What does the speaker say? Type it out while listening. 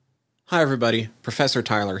Hi everybody, Professor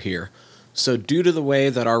Tyler here. So due to the way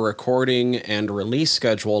that our recording and release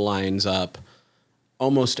schedule lines up,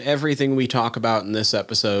 almost everything we talk about in this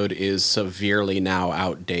episode is severely now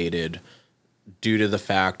outdated due to the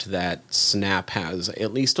fact that Snap has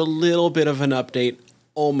at least a little bit of an update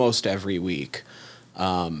almost every week.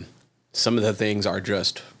 Some of the things are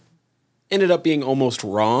just ended up being almost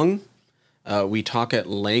wrong. We talk at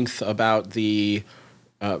length about the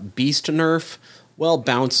Beast nerf. Well,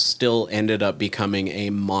 Bounce still ended up becoming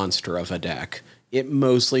a monster of a deck. It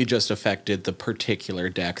mostly just affected the particular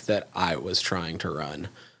deck that I was trying to run.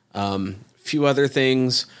 Few other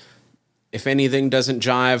things. If anything doesn't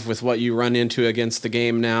jive with what you run into against the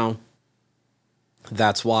game now,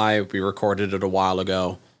 that's why we recorded it a while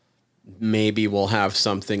ago. Maybe we'll have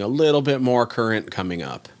something a little bit more current coming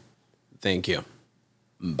up. Thank you.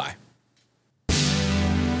 Bye.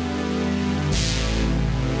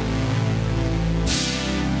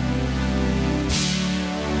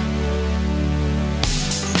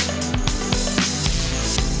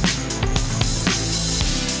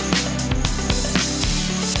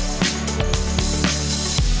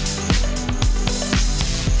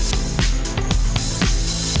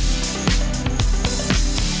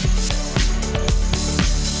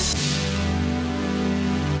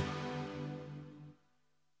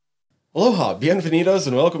 Aloha, bienvenidos,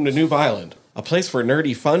 and welcome to Noob Island, a place for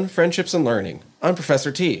nerdy fun, friendships, and learning. I'm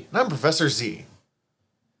Professor T. And I'm Professor Z.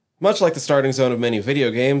 Much like the starting zone of many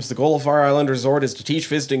video games, the goal of our island resort is to teach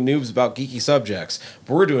visiting noobs about geeky subjects,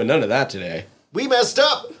 but we're doing none of that today. We messed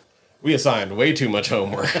up! We assigned way too much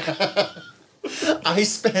homework. I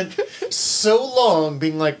spent so long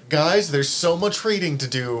being like, guys, there's so much reading to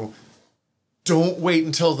do. Don't wait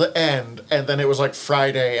until the end. And then it was like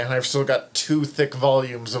Friday, and I've still got 2 thick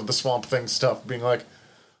volumes of the Swamp Thing stuff, being like,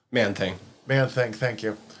 Man-Thing, thank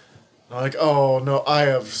you. And I'm like, oh no, I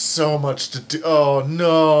have so much to do. Oh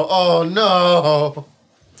no.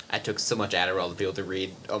 I took so much Adderall to be able to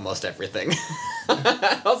read almost everything.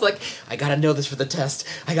 I was like, I gotta know this for the test.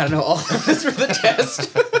 I gotta know all of this for the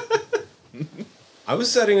test. I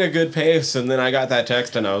was setting a good pace, and then I got that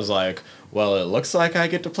text, and I was like, well, it looks like I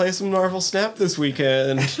get to play some Marvel Snap this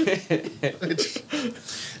weekend.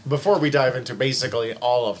 Before we dive into basically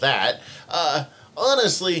all of that,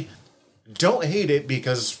 honestly, don't hate it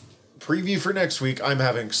because preview for next week, I'm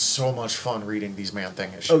having so much fun reading these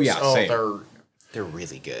Man-Thing issues. Oh, yeah, same. They're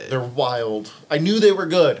really good. They're wild. I knew they were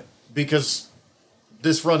good because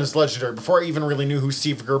this run is legendary. Before I even really knew who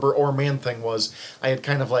Steve Gerber or Man-Thing was, I had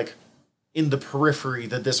kind of like in the periphery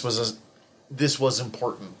that this was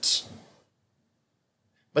important.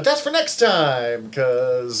 But that's for next time,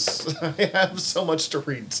 because I have so much to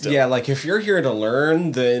read still. Yeah, like, if you're here to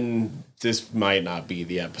learn, then this might not be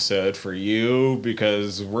the episode for you,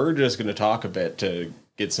 because we're just going to talk a bit to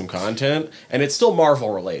get some content, and it's still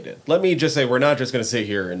Marvel-related. Let me just say, we're not just going to sit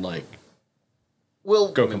here and, like,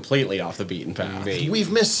 go completely off the beaten path. We've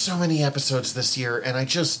missed so many episodes this year, and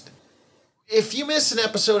if you miss an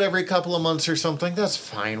episode every couple of months or something, that's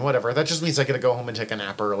fine, whatever. That just means I gotta go home and take a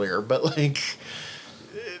nap earlier, but, like...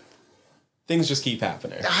 Things just keep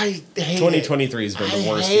happening. I hate 2023 has been the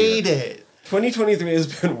worst year. I hate it. 2023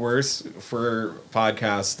 has been worse for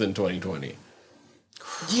podcasts than 2020.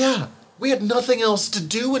 Yeah. We had nothing else to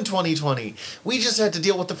do in 2020. We just had to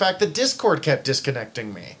deal with the fact that Discord kept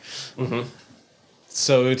disconnecting me. Mm-hmm.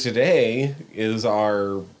 So today is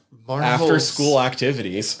our after-school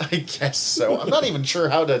activities. I guess so. I'm not even sure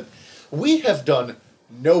how to... We have done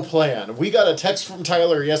no plan. We got a text from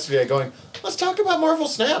Tyler yesterday going, let's talk about Marvel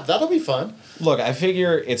Snap. That'll be fun. Look, I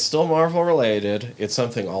figure it's still Marvel-related. It's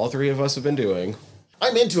something all three of us have been doing.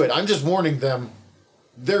 I'm into it. I'm just warning them.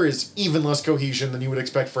 There is even less cohesion than you would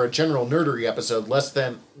expect for a general nerdery episode,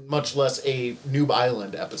 much less a Noob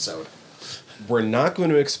Island episode. We're not going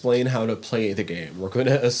to explain how to play the game. We're going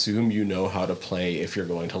to assume you know how to play if you're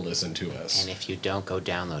going to listen to us. And if you don't, go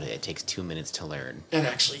download it. It takes 2 minutes to learn. And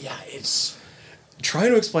actually, yeah, it's...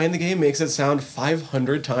 Trying to explain the game makes it sound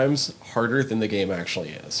 500 times harder than the game actually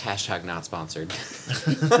is. Hashtag not sponsored.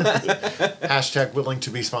 Hashtag willing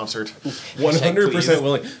to be sponsored. 100%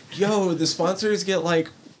 willing. Yo, the sponsors get,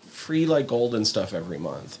 like, free, like, gold and stuff every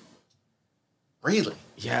month. Really?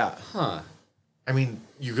 Yeah. Huh. I mean,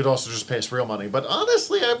 you could also just pay us real money, but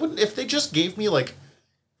honestly, I wouldn't... If they just gave me, like,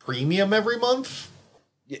 premium every month...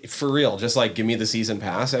 For real, just, like, give me the season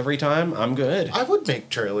pass every time, I'm good. I would make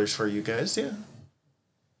trailers for you guys, yeah.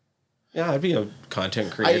 Yeah, I'd be a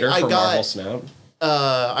content creator for Marvel Snap.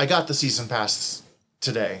 I got the season pass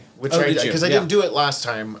today, which because I didn't do it last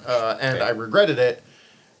time, and I regretted it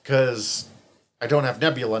because I don't have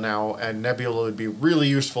Nebula now, and Nebula would be really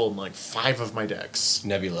useful in like 5 of my decks.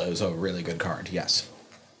 Nebula is a really good card, yes.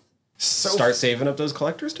 So Start saving up those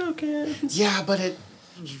collector's tokens. yeah, but it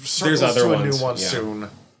circles other to a ones, new one yeah. soon.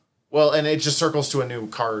 Well, and it just circles to a new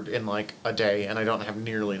card in like a day, and I don't have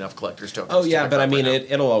nearly enough collector's tokens. Oh to yeah, pick but I up mean, right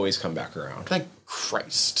now. it'll always come back around. Thank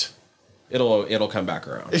Christ. It'll come back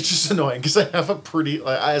around. It's just annoying because I have a pretty,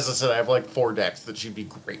 as I said, I have like 4 decks that she'd be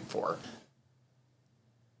great for.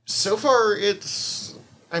 So far,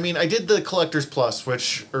 I mean, I did the Collector's Plus,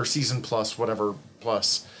 or Season Plus, whatever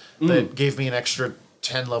plus, that gave me an extra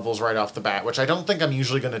 10 levels right off the bat, which I don't think I'm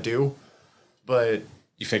usually going to do, but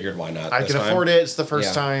You figured why not? I this can time? afford it. It's the first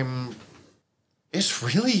Yeah. time. It's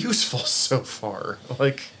really useful so far.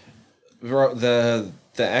 Like, The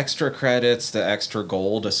extra credits, the extra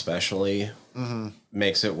gold especially,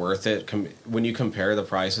 makes it worth it. When you compare the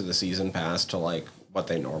price of the season pass to like what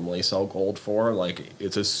they normally sell gold for, like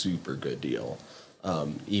it's a super good deal,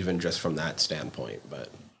 even just from that standpoint. But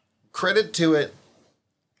credit to it.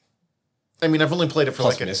 I mean, I've only played it for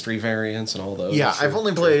plus like a mystery variants and all those. Yeah, I've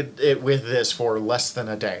only played it with this for less than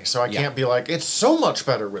a day, so I can't be like, it's so much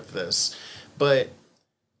better with this. But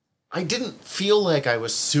I didn't feel like I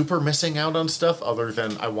was super missing out on stuff other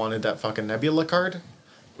than I wanted that fucking Nebula card.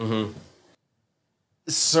 Mm-hmm.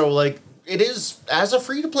 So, like, it is, as a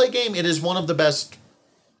free-to-play game, it is one of the best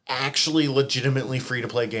actually legitimately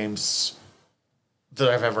free-to-play games that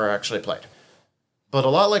I've ever actually played. But a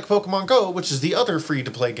lot like Pokemon Go, which is the other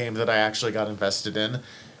free-to-play game that I actually got invested in,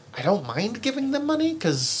 I don't mind giving them money,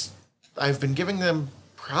 because I've been giving them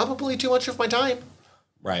probably too much of my time.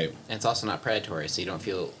 Right. And it's also not predatory, so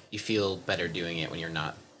you feel better doing it when you're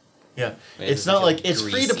not. Yeah. It It's doesn't not feel like, it's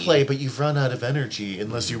free to greasy. play, but you've run out of energy,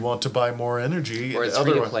 unless you want to buy more energy. Or it's free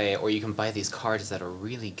to Otherwise- play, or you can buy these cards that are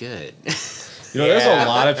really good. You know, there's Yeah. a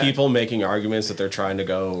lot of people making arguments that they're trying to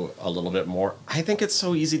go a little bit more. I think it's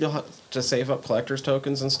so easy to save up collector's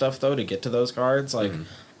tokens and stuff, though, to get to those cards. Like,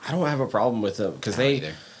 I don't have a problem with them because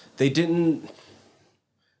either. they didn't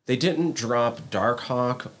drop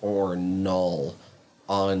Darkhawk or Null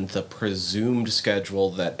on the presumed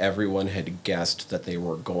schedule that everyone had guessed that they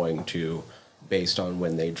were going to, based on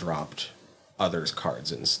when they dropped others'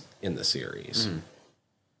 cards in the series.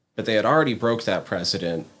 But they had already broke that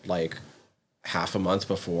precedent like half a month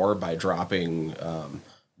before by dropping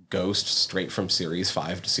Ghost straight from Series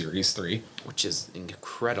 5 to Series 3. Which is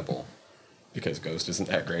incredible. Because Ghost isn't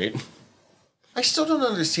that great. I still don't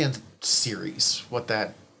understand series, what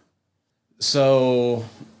that... So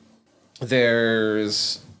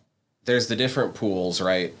there's the different pools,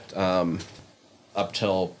 right? Up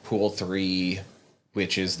till pool 3,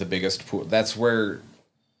 which is the biggest pool. That's where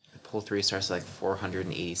Pool 3 starts at like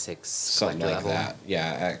 486 something collector like level. that.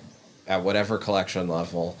 Yeah, at whatever collection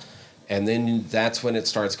level. And then that's when it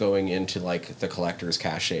starts going into like the collector's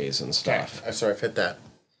caches and stuff. I'm sorry, I've hit that.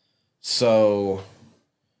 So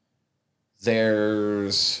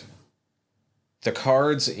there's the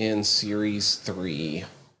cards in Series 3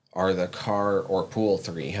 are the or Pool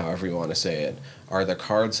 3, however you want to say it, are the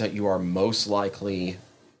cards that you are most likely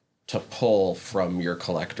to pull from your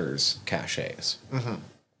collector's caches. Mm-hmm.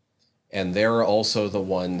 And they're also the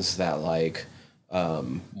ones that, like,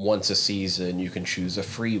 once a season you can choose a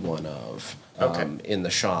free one of in the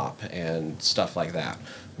shop and stuff like that.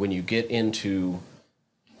 When you get into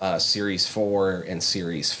Series 4 and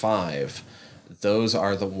Series 5, those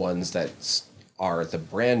are the ones that are the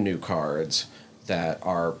brand new cards that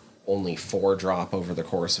are only 4 drop over the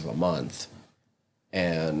course of a month.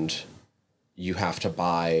 And you have to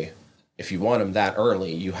buy, if you want them that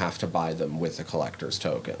early, you have to buy them with the collector's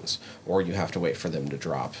tokens. Or you have to wait for them to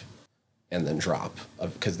drop and then drop.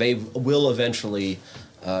 Because they will eventually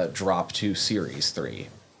drop to Series 3.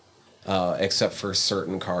 Except for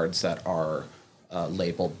certain cards that are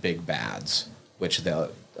labeled Big Bads, which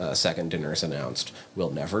the Second Dinner's announced will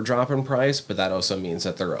never drop in price, but that also means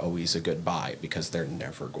that they're always a good buy because they're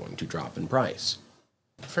never going to drop in price.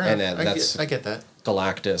 Fair And enough. I get that.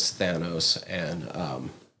 Galactus, Thanos, and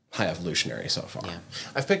High Evolutionary so far. Yeah.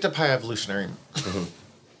 I've picked up High Evolutionary.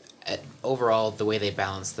 Overall, the way they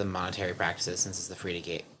balance the monetary practices, since it's the free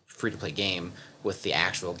to play game, with the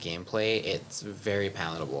actual gameplay, it's very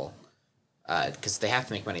palatable. Because they have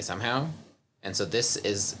to make money somehow, and so this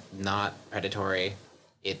is not predatory.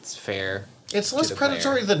 It's fair. It's to less the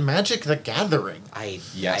predatory player. than Magic the Gathering.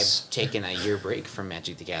 Yes. I've taken a year break from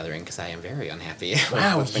Magic the Gathering because I am very unhappy.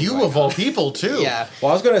 Wow, with what's been you going of all on. people, too. Yeah.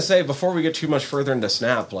 Well, I was going to say, before we get too much further into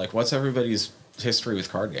Snap, like, what's everybody's history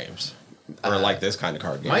with card games? Or like this kind of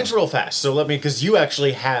card game? Mine's real fast, so let me, because you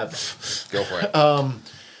actually have. Go for it.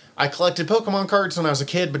 I collected Pokemon cards when I was a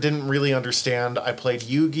kid, but didn't really understand. I played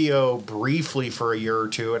Yu-Gi-Oh! Briefly for a year or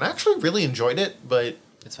two, and actually really enjoyed it, but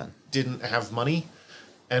It's fun. didn't have money.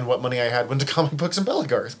 And what money I had went to comic books and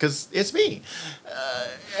Bellegarth, because it's me.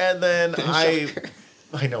 And then I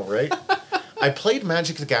know, right? I played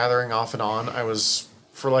Magic the Gathering off and on. I was,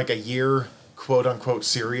 for like a year, quote-unquote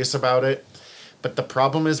serious about it. But the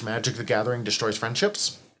problem is Magic the Gathering destroys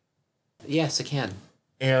friendships. Yes, it can.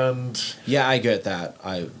 And Yeah, I get that.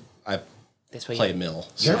 I That's why play you, Mill.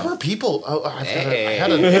 there So. were people. Oh, Hey.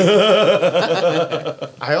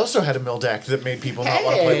 I also had a mill deck that made people not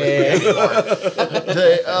want to play with me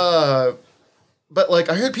anymore. But like,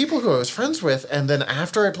 I had people who I was friends with, and then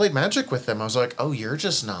after I played Magic with them, I was like, "Oh, you're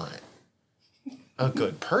just not a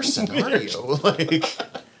good person, are you?" Like,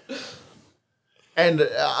 and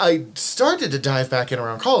I started to dive back in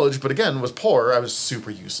around college, but again, was poor. I was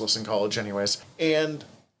super useless in college, anyways. And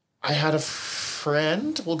I had a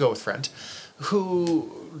friend. We'll go with friend.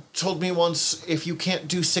 Who told me once, if you can't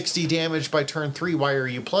do 60 damage by turn 3, why are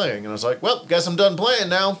you playing? And I was like, well, guess I'm done playing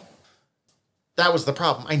now. That was the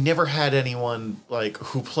problem. I never had anyone like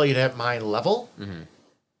who played at my level. Mm-hmm.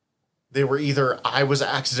 They were either I was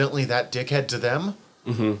accidentally that dickhead to them,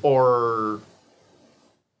 or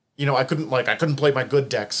I couldn't play my good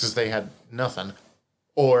decks because they had nothing,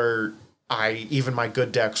 or even my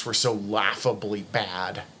good decks were so laughably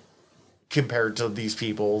bad compared to these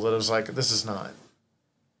people that I was like, this is not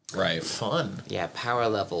Right. fun. yeah, power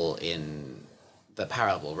level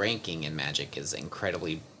ranking in Magic is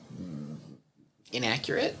incredibly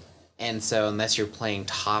inaccurate. And so unless you're playing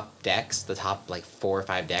top decks, the top like 4 or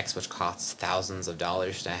 5 decks, which costs thousands of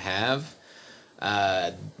dollars to have,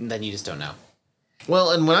 then you just don't know.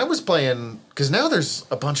 Well, and when I was playing, because now there's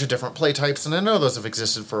a bunch of different play types, and I know those have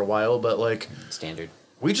existed for a while, but like, Standard.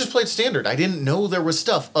 we just played Standard. I didn't know there was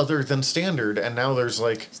stuff other than Standard, and now there's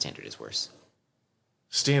like Standard is worse.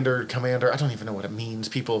 Standard, Commander. I don't even know what it means.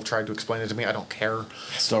 People have tried to explain it to me. I don't care.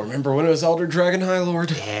 I still remember when it was Elder Dragon High Lord.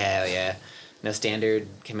 Hell yeah. No, Standard,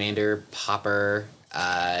 Commander, Pauper,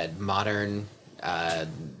 Modern,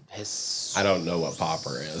 his I don't know what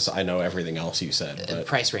Pauper is. I know everything else you said. But...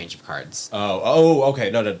 price range of cards.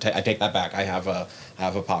 Okay. No, I take that back. I have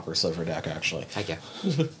a Pauper Sliver deck, actually. Heck yeah.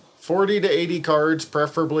 40 to 80 cards,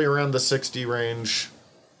 preferably around the 60 range.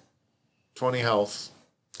 20 health.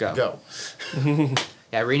 Go.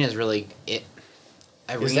 Yeah, Arena is really it.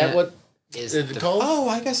 Arena Is that what is it's the called? Oh,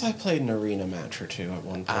 I guess I played an arena match or two at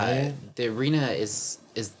one point. the Arena is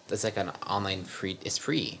it's like an online free. It's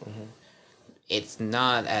free. Mm-hmm. It's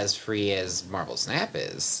not as free as Marvel Snap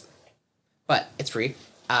is, but it's free.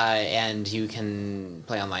 And you can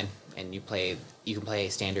play online, and you can play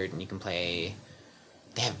Standard, and you can play.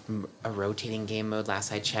 They have a rotating game mode.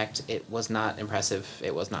 Last I checked, it was not impressive.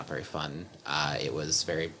 It was not very fun. It was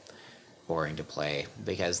very boring to play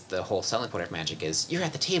because the whole selling point of Magic is you're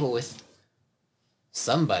at the table with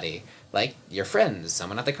somebody, like your friends,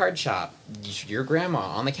 someone at the card shop, your grandma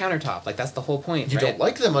on the countertop. Like that's the whole point. You right? don't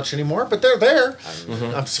like them much anymore, but they're there.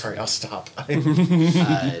 I'm sorry, I'll stop.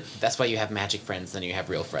 That's why you have Magic friends, then you have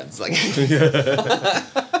real friends. Like,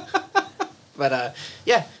 but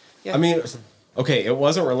yeah. I mean, okay, it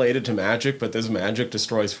wasn't related to Magic, but this Magic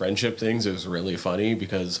destroys friendship things is really funny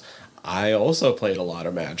because I also played a lot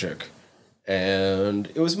of Magic. And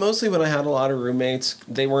it was mostly when I had a lot of roommates.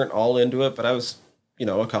 They weren't all into it, but I was,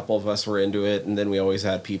 a couple of us were into it. And then we always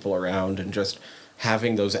had people around, and just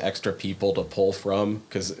having those extra people to pull from,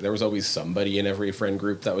 because there was always somebody in every friend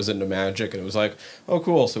group that was into Magic. And it was like, oh,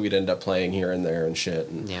 cool. So we'd end up playing here and there and shit.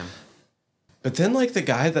 And, Yeah. But then, like, the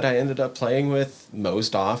guy that I ended up playing with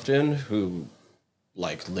most often, who,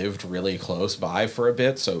 like, lived really close by for a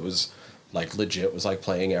bit, so it was... like legit was like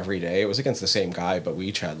playing every day. It was against the same guy, but we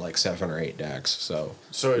each had like 7 or 8 decks. So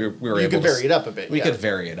we were you able could to vary it up a bit. We could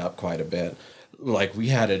vary it up quite a bit. Like we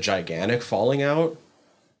had a gigantic falling out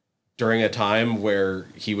during a time where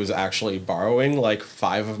he was actually borrowing like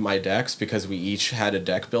 5 of my decks because we each had a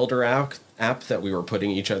deck builder app that we were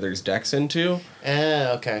putting each other's decks into.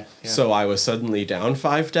 Okay. Yeah. So I was suddenly down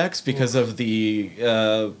 5 decks because of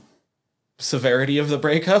the severity of the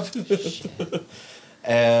breakup.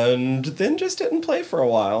 And then just didn't play for a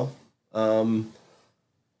while. And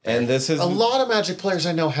this is... a lot of Magic players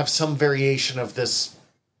I know have some variation of this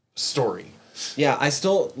story. Yeah,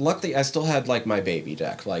 luckily I still had like my baby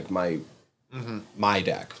deck, like my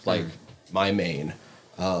deck, like my main,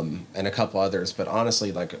 and a couple others. But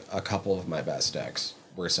honestly, like a couple of my best decks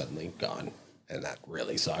were suddenly gone. And that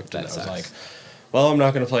really sucked. And I was like, well, I'm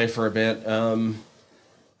not going to play for a bit.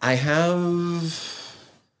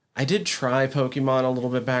 I did try Pokemon a little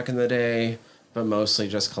bit back in the day, but mostly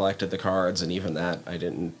just collected the cards, and even that I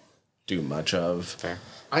didn't do much of. Fair.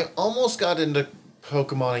 I almost got into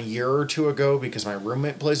Pokemon a year or two ago because my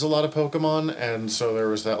roommate plays a lot of Pokemon, and so there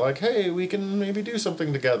was that like, hey, we can maybe do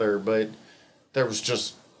something together, but there was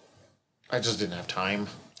just I just didn't have time.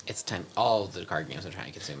 It's time. All of the card games are trying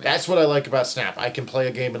to consume it. That's what I like about Snap. I can play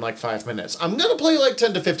a game in like 5 minutes. I'm gonna play like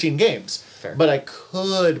 10 to 15 games, Fair. but I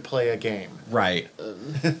could play a game. Right.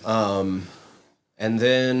 And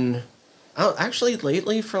then, actually,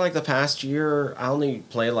 lately, for like the past year, I only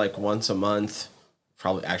play like once a month.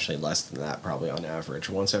 Probably, actually, less than that, probably on average.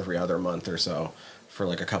 Once every other month or so for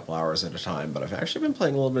like a couple hours at a time. But I've actually been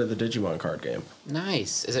playing a little bit of the Digimon card game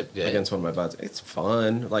Nice. Is it good? against one of my buds. It's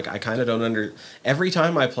fun. Like, I kind of don't every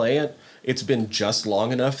time I play it, it's been just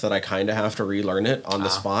long enough that I kind of have to relearn it on the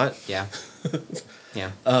spot. Yeah.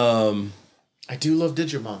 Yeah. I do love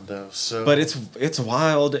Digimon though, so But it's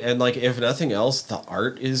wild, and like if nothing else, the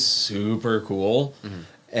art is super cool,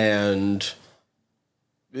 and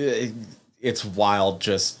it's wild.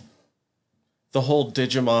 Just the whole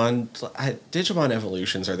Digimon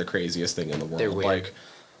evolutions are the craziest thing in the world. They're weird. Like,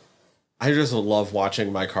 I just love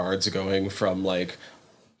watching my cards going from like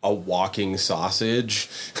a walking sausage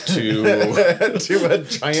to to a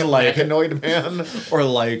giant like- mechanoid man. or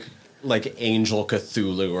like Angel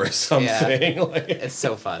Cthulhu or something. Like, It's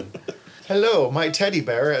so fun. Hello, my teddy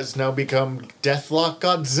bear has now become Deathlock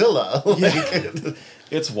Godzilla. Like,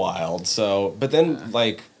 it's wild. So, but then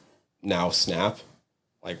like now Snap,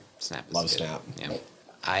 like Snap is love good. Snap. Yeah.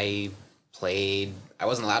 I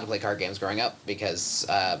wasn't allowed to play card games growing up because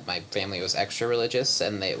my family was extra religious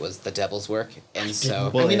and it was the devil's work. And so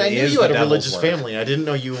Well, I mean, it I knew is you had the a devil's religious work. family. I didn't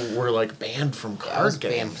know you were like banned from I card was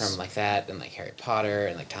games. banned from like that and like Harry Potter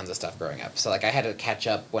and like tons of stuff growing up. So like I had to catch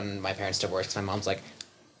up when my parents divorced because my mom's like,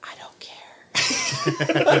 I don't care.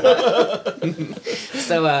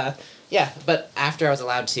 So yeah, but after I was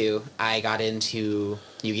allowed to, I got into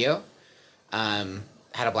Yu-Gi-Oh.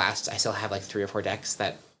 Had a blast. I still have like 3 or 4 decks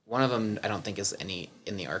that one of them I don't think is any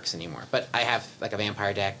in the arcs anymore. But I have like a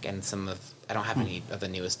vampire deck and I don't have any of the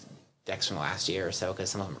newest decks from the last year or so because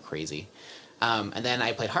some of them are crazy. And then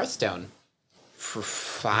I played Hearthstone for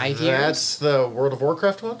 5 years. That's the World of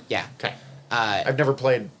Warcraft one? Yeah. Okay. I've I've never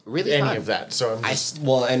played Really any fun. of that, so I'm I just...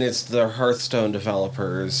 Well, and it's the Hearthstone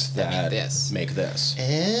developers That that make this. make this.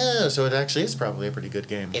 Yeah, so it actually is probably a pretty good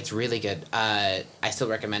game. It's really good. I still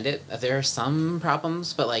recommend it. There are some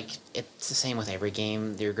problems, but like it's the same with every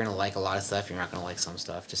game. You're gonna like a lot of stuff. You're not gonna like some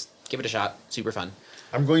stuff. Just give it a shot. Super fun.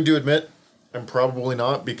 I'm going to admit, I'm probably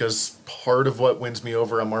not, because part of what wins me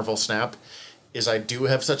over on Marvel Snap is I do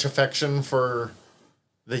have such affection for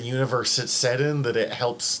the universe it's set in that it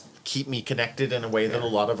helps keep me connected in a way that a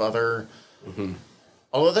lot of other...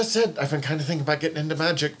 Although that said, I've been kind of thinking about getting into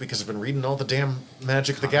Magic because I've been reading all the damn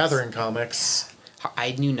Magic the Gathering comics.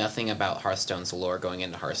 I knew nothing about Hearthstone's lore going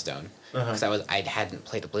into Hearthstone because I hadn't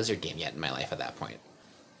played a Blizzard game yet in my life at that point.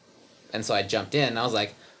 And so I jumped in and I was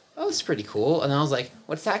like, oh, this is pretty cool. And then I was like,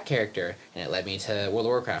 what's that character? And it led me to World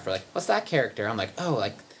of Warcraft. We're like, what's that character? I'm like, oh,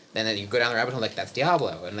 like, and then you go down the rabbit hole, like, that's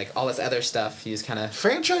Diablo. And like all this other stuff, you just kind of...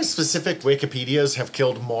 Franchise-specific Wikipedias have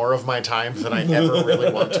killed more of my time than I ever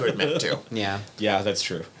really want to admit to. Yeah. Yeah, that's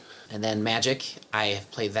true. And then Magic, I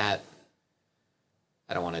have played that.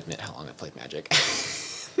 I don't want to admit how long I've played Magic.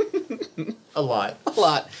 A lot. A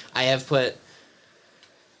lot. I have put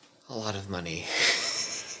a lot of money.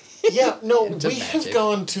 Yeah, no, Into we have Magic.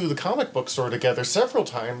 gone to the comic book store together several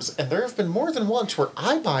times, and there have been more than once where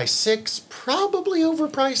I buy 6 probably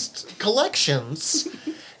overpriced collections,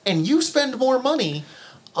 and you spend more money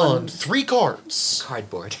on 3 cards.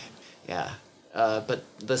 Cardboard. Yeah. But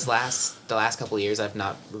the last couple of years, I've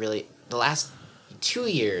not really... The last 2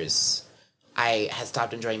 years, I had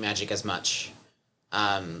stopped enjoying Magic as much.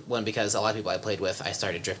 One, because a lot of people I played with, I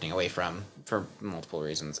started drifting away from for multiple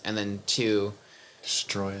reasons. And then 2...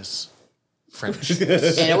 Destroys friendships.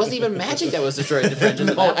 And it wasn't even Magic that was destroying the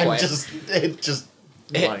friendships at No, that I'm point. it just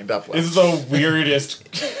lined up This well. is the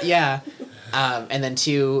weirdest. Yeah. And then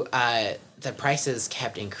 2, the prices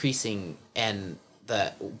kept increasing and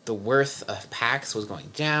the worth of packs was going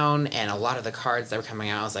down, and a lot of the cards that were coming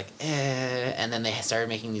out, I was like, eh. And then they started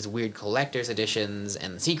making these weird collector's editions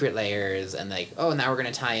and secret layers, and like, oh, now we're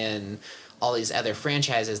going to tie in all these other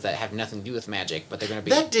franchises that have nothing to do with Magic, but they're going to be...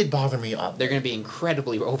 That did bother me up. They're going to be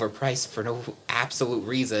incredibly overpriced for no absolute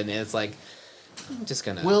reason, and it's like, I'm just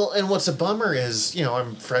going to... Well, and what's a bummer is, you know,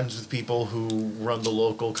 I'm friends with people who run the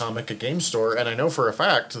local comic and game store, and I know for a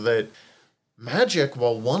fact that Magic,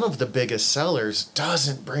 while one of the biggest sellers,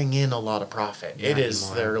 doesn't bring in a lot of profit. It is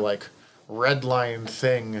anymore. their, like, red line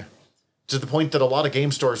thing, to the point that a lot of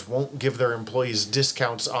game stores won't give their employees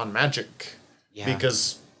discounts on Magic Yeah.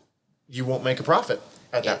 because you won't make a profit.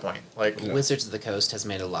 at that point. Like, Wizards of the Coast has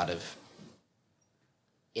made a lot of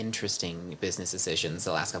interesting business decisions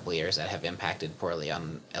the last couple of years that have impacted poorly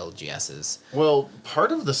on LGSs. well, part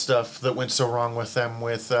of the stuff that went so wrong with them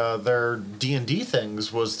with their D&D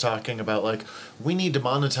things was talking about, like, we need to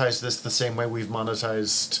monetize this the same way we've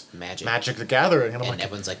monetized Magic. the Gathering. And I'm And like,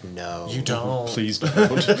 everyone's like, no. you don't. Please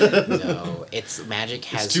don't. No. It's Magic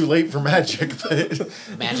has It's too late for Magic. But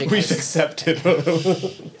Magic We've has, accepted.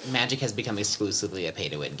 Magic has become exclusively a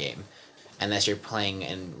pay-to-win game. Unless you're playing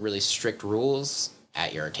in really strict rules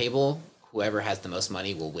at your table, whoever has the most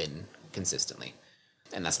money will win consistently.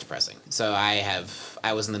 And that's depressing. So I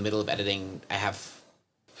was in the middle of editing. I have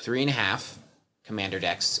 3.5 commander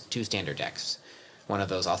decks, 2 standard decks. One of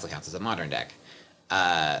those also counts as a modern deck.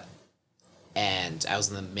 And I was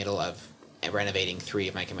in the middle of renovating 3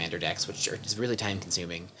 of my commander decks, which is really time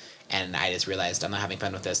consuming. And I just realized I'm not having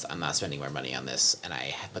fun with this. I'm not spending more money on this. And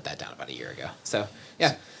I put that down about a year ago. So,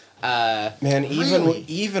 yeah. Man, Really?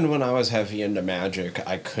 even when I was heavy into Magic,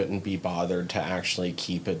 I couldn't be bothered to actually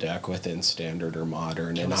keep a deck within standard or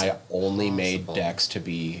modern, and was I only made impossible. decks to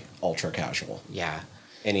be ultra casual. Yeah.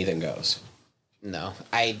 Anything goes. No.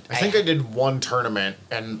 I think I did one tournament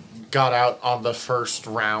and got out on the first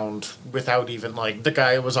round without even, like, the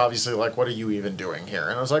guy was obviously like, what are you even doing here?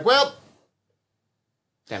 And I was like, well,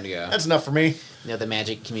 time to go. that's enough for me. You know, the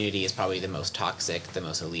Magic community is probably the most toxic, the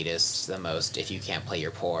most elitist, the most if you can't play, you're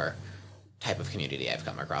poor type of community I've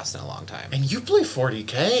come across in a long time. And you play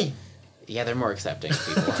 40K. Yeah, they're more accepting of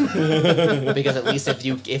people. Because at least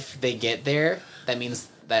if they get there, that means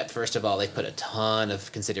that first of all they put a ton of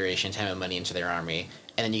consideration, time, and money into their army,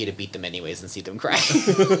 and then you get to beat them anyways and see them cry.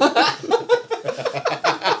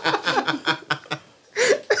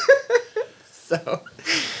 So,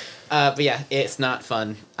 but yeah, it's not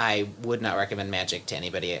fun. I would not recommend Magic to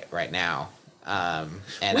anybody right now. And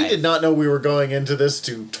We did not know we were going into this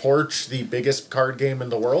to torch the biggest card game in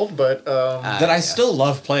the world, but That I still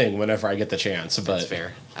love playing whenever I get the chance. But That's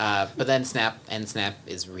fair. But then Snap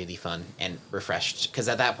is really fun and refreshed. Because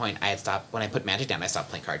at that point, I had stopped, when I put Magic down, I stopped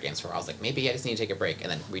playing card games for a while. I was like, maybe I just need to take a break. And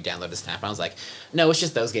then re-downloaded Snap. And I was like, no, it's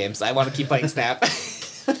just those games. I want to keep playing Snap.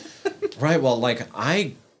 right, well, like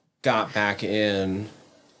I got back in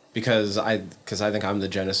because I think I'm the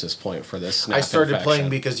genesis point for this. Snap I started infection. playing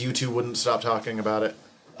because you two wouldn't stop talking about it.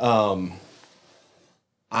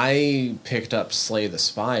 I picked up Slay the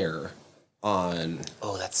Spire on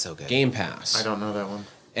Oh, that's so good. Game Pass. I don't know that one.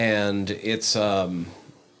 And it's a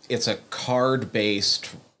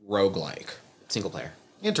card-based roguelike. Single player.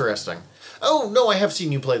 Interesting. Oh, no, I have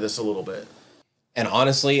seen you play this a little bit. And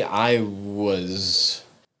honestly, I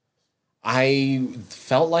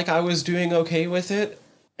felt like I was doing okay with it,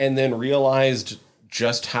 and then realized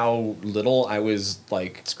just how little I was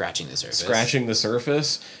like Scratching the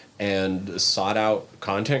surface. and sought out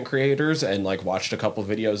content creators and like watched a couple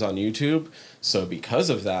videos on YouTube. So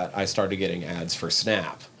because of that, I started getting ads for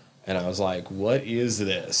Snap. And I was like, what is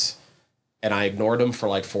this? And I ignored them for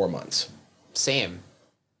like 4 months. Same.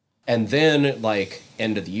 And then like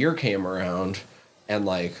end of the year came around, and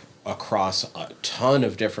like across a ton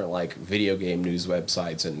of different like video game news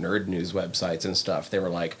websites and nerd news websites and stuff, they were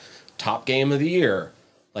like top game of the year.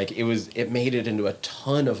 Like it made it into a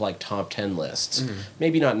ton of like top 10 lists.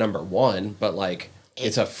 Maybe not number 1, but like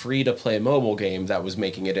it's a free to play mobile game that was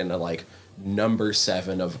making it into like number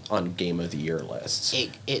 7 on game of the year lists.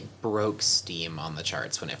 It broke Steam on the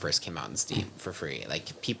charts when it first came out in Steam for free.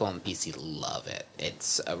 Like, people on PC love it.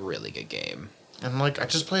 It's a really good game. And, like, I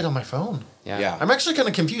just play it on my phone. Yeah. I'm actually kind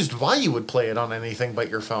of confused why you would play it on anything but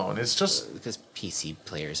your phone. It's just... Because PC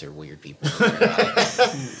players are weird people. So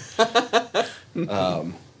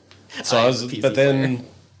I was, PC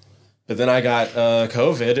but then I got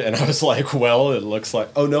COVID, and I was like, well, it looks like,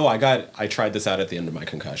 oh no, I tried this out at the end of my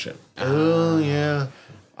concussion. Oh, yeah.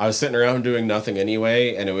 I was sitting around doing nothing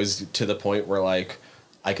anyway, and it was to the point where like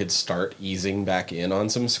I could start easing back in on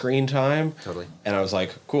some screen time. Totally. And I was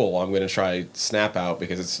like, cool, well, I'm going to try Snap Out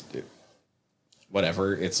because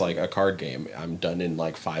whatever, it's like a card game. I'm done in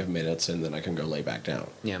like 5 minutes, and then I can go lay back down.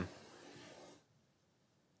 Yeah.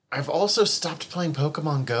 I've also stopped playing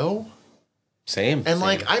Pokemon Go. Same. And,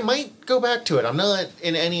 like, I might go back to it. I'm not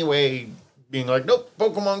in any way being like, nope,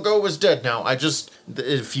 Pokemon Go is dead now. I just,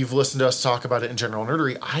 if you've listened to us talk about it in General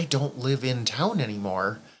Nerdery, I don't live in town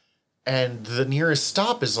anymore. And the nearest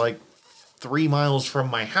stop is like 3 miles from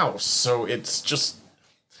my house. So it's just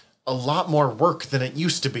a lot more work than it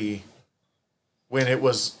used to be when it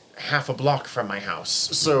was half a block from my house.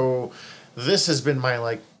 So this has been my,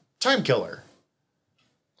 like, time killer.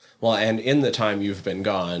 Well, and in the time you've been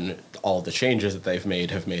gone, all the changes that they've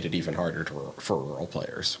made have made it even harder for rural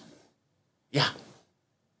players. Yeah.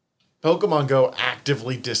 Pokemon Go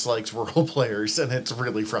actively dislikes role players, and it's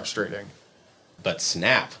really frustrating. But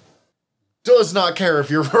Snap. Does not care if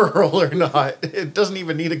you're rural or not. It doesn't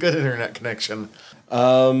even need a good internet connection.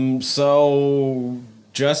 So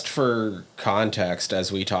just for context,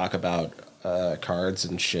 as we talk about cards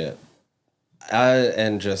and shit,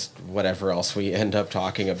 and just whatever else we end up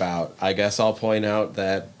talking about, I guess I'll point out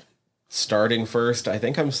that starting first, I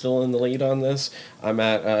think I'm still in the lead on this. I'm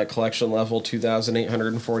at collection level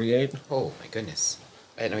 2,848. Oh my goodness!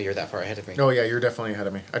 I didn't know you were that far ahead of me. Oh yeah, you're definitely ahead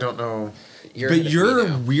of me. I don't know. But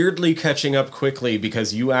you're weirdly catching up quickly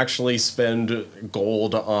because you actually spend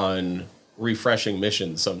gold on refreshing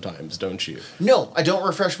missions sometimes, don't you? No, I don't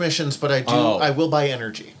refresh missions, but I do. Oh. I will buy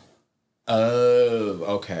energy. Oh,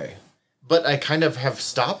 okay. But I kind of have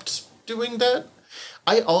stopped doing that.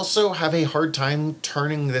 I also have a hard time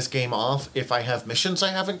turning this game off if I have missions I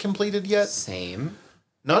haven't completed yet. Same.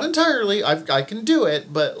 Not entirely. I can do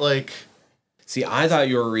it, but like... See, I thought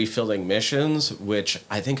you were refilling missions, which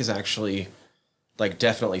I think is actually, like,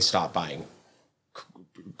 definitely stop buying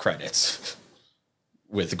credits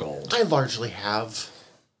with gold. I largely have.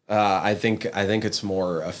 I think it's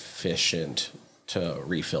more efficient to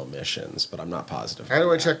refill missions, but I'm not positive. How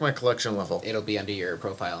do I check my collection level? It'll be under your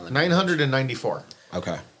profile in the 994.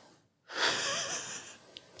 Okay.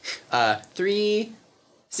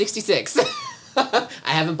 366. I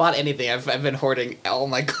haven't bought anything. I've been hoarding all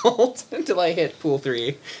my gold until I hit pool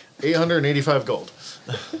 3. 885 gold.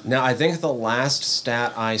 Now, I think the last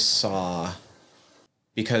stat I saw,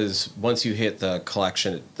 because once you hit the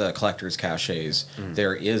collector's caches,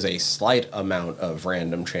 there is a slight amount of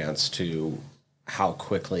random chance to how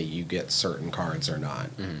quickly you get certain cards or not.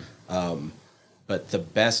 But the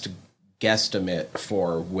best guesstimate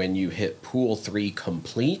for when you hit pool 3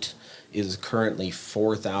 complete is currently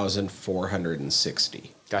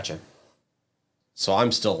 4,460. Gotcha. So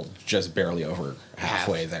I'm still just barely over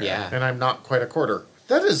halfway there. Yeah. And I'm not quite a quarter.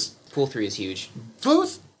 That is Pool 3 is huge.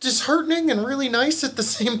 both disheartening and really nice at the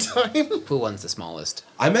same time. Pool 1's the smallest.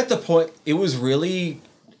 I'm at the point, it was really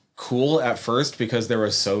cool at first because there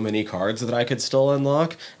were so many cards that I could still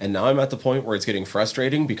unlock, and now I'm at the point where it's getting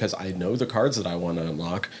frustrating because I know the cards that I want to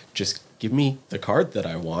unlock. Just give me the card that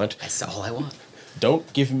I want. That's all I want.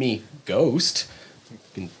 Don't give me Ghost.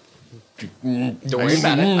 Don't worry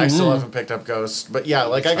about it. I still haven't picked up Ghost. But yeah,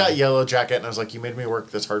 like I got Yellow Jacket and I was like, you made me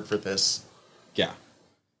work this hard for this. Yeah.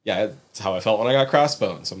 Yeah, that's how I felt when I got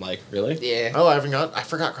Crossbones. I'm like, really? Yeah. Oh, I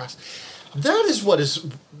forgot Cross. That is what is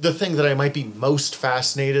the thing that I might be most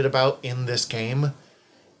fascinated about in this game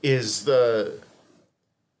is the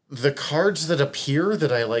cards that appear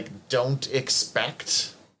that I like don't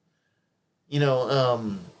expect. You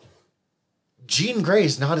know, Jean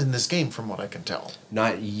Grey's not in this game from what I can tell.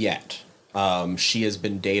 Not yet. She has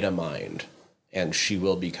been data mined, and she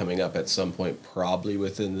will be coming up at some point, probably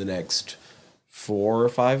within the next 4 or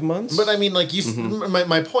 5 months. But I mean, like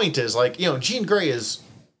my point is like, you know, Jean Grey is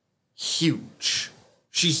huge.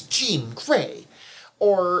 She's Jean Grey.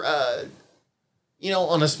 Or you know,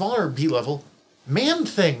 on a smaller B level, Man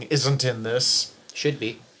Thing isn't in this, Should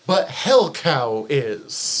be. but Hell Cow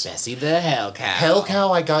is. Bessie the Hell Cow. Hell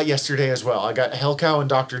Cow I got yesterday as well. I got Hell Cow and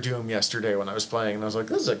Doctor Doom yesterday when I was playing, and I was like,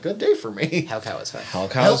 this is a good day for me. Hell Cow is fun. Hell Hell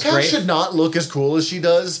Cow's Cow great. should not look as cool as she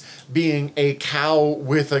does, being a cow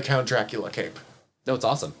with a Count Dracula cape. No, it's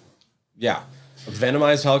awesome. Yeah.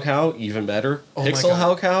 Venomized Hellcow, even better. Oh my Pixel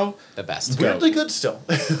God. Hellcow, The best. Go. Weirdly good still.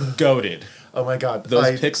 goated. Oh my god.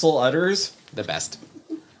 Those pixel udders, The best.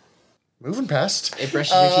 Moving past. It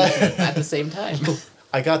brushes your teeth at the same time.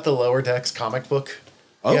 I got the Lower Decks comic book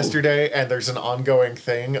Oh. yesterday, and there's an ongoing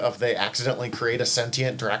thing of they accidentally create a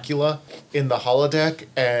sentient Dracula in the holodeck,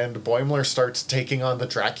 and Boimler starts taking on the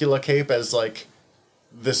Dracula cape as like,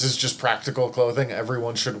 this is just practical clothing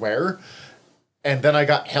everyone should wear. And then I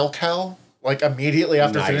got Hell Cow, like immediately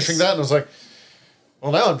after Nice. finishing that, and I was like,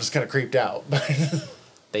 well, now I'm just kind of creeped out.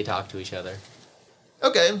 They talk to each other.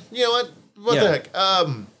 Okay, you know what? What Yeah. the heck?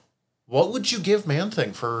 What would you give Man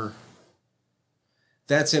Thing for?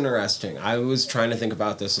 that's interesting. I was trying to think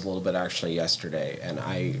about this a little bit actually yesterday, and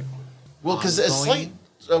Well, because a slight. Ongoing?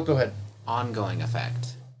 Oh, go ahead. Ongoing effect.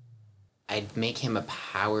 I'd make him a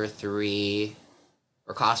power 3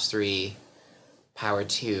 or cost 3, power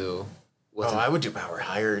 2 with, I would do power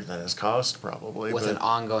higher than his cost, probably. with but an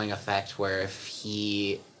ongoing effect where if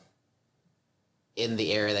he, in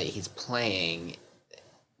the area that he's playing,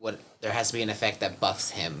 there has to be an effect that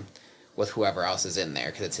buffs him with whoever else is in there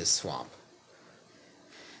because it's his swamp.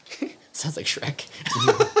 Sounds like Shrek.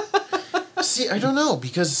 See, I don't know,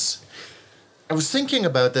 because I was thinking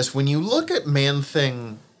about this. When you look at Man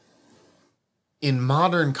Thing in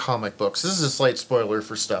modern comic books, this is a slight spoiler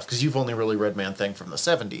for stuff, because you've only really read Man-Thing from the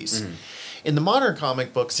 70s. In the modern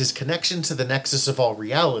comic books, his connection to the Nexus of All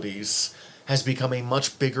Realities has become a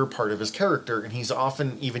much bigger part of his character, and he's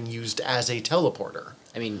often even used as a teleporter.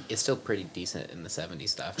 I mean, it's still pretty decent in the 70s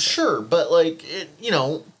stuff. Sure, but, like,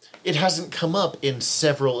 it hasn't come up in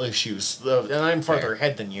several issues. And I'm farther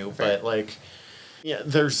ahead than you, but, like, yeah,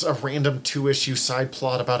 there's a random 2-issue side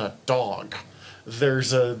plot about a dog.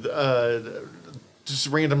 There's a just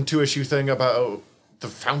random 2-issue thing about the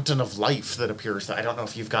Fountain of Life that appears. I don't know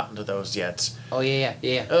if you've gotten to those yet. Oh, yeah.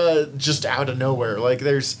 Just out of nowhere. Like,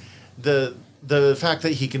 there's the fact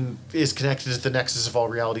that he is connected to the Nexus of All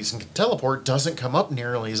Realities and can teleport doesn't come up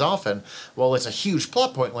nearly as often. Well, it's a huge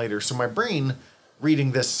plot point later. So my brain,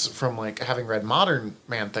 reading this from, like, having read modern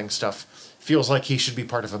Man-Thing stuff, feels like he should be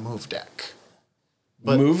part of a move deck.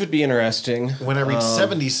 But Move would be interesting. when I read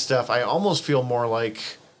 70s stuff, I almost feel more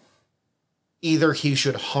like either he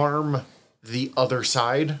should harm the other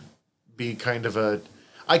side, be kind of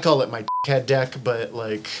I call it my head deck, but,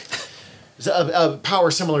 like, a power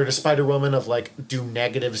similar to Spider-Woman of, like, do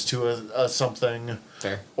negatives to a something.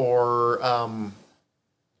 Fair. Or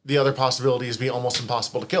the other possibility is be almost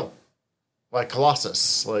impossible to kill. Like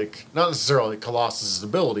Colossus. Like, not necessarily Colossus'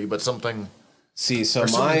 ability, but something... See, so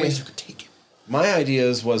There's so many ways you could take it. my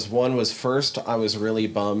ideas was, one was, first, I was really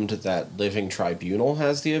bummed that Living Tribunal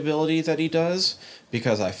has the ability that he does,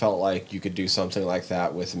 because I felt like you could do something like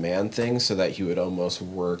that with Man-Thing so that he would almost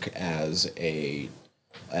work as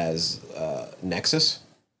Nexus.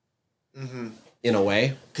 In a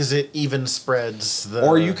way. Because it even spreads the...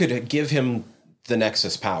 Or you could give him the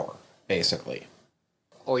Nexus power, basically.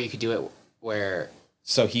 Or you could do it where...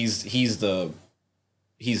 So he's the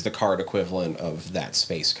card equivalent of that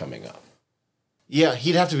space coming up. Yeah,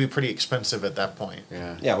 he'd have to be pretty expensive at that point.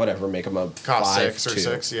 Yeah. Yeah, whatever. Make him a Cost 5, 6 or 2.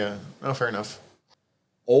 6, yeah. Oh, fair enough.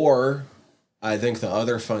 Or I think the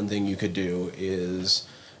other fun thing you could do is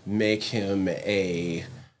make him a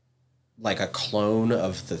clone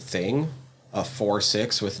of the Thing, a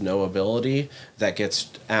 4/6 with no ability that gets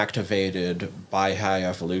activated by High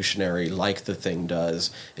Evolutionary like the Thing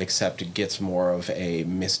does, except it gets more of a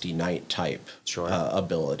Misty Knight type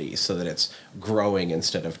ability, so that it's growing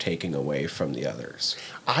instead of taking away from the others.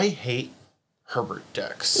 I hate Herbert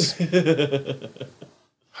decks.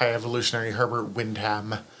 High Evolutionary Herbert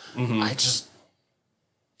Windham.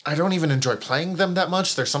 I don't even enjoy playing them that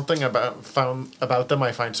much. There's something about them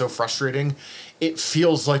I find so frustrating. It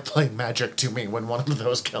feels like playing Magic to me when one of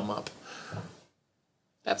those come up.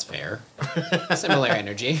 That's fair. Similar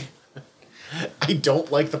energy. I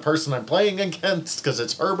don't like the person I'm playing against because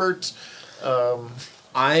it's Herbert.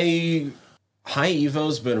 High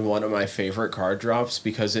Evo's been one of my favorite card drops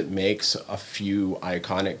because it makes a few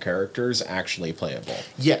iconic characters actually playable.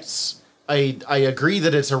 Yes. I agree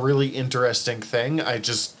that it's a really interesting thing.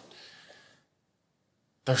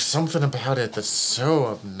 There's something about it that's so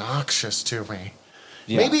obnoxious to me.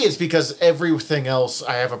 Yeah. Maybe it's because everything else,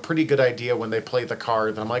 I have a pretty good idea when they play the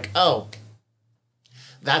card that I'm like, oh,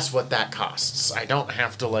 that's what that costs. I don't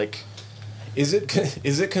have to, like... Is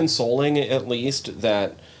it consoling, at least,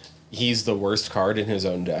 that he's the worst card in his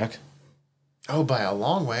own deck? Oh, by a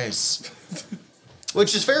long ways.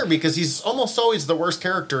 Which is fair, because he's almost always the worst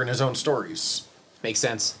character in his own stories. Makes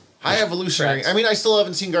sense. High Evolutionary. I mean, I still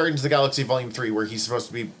haven't seen Guardians of the Galaxy Volume 3, where he's supposed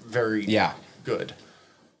to be very good.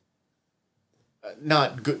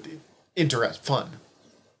 Not good. Fun.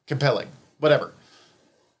 Compelling. Whatever.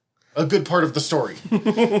 A good part of the story.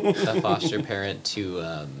 A foster parent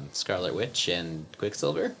to Scarlet Witch and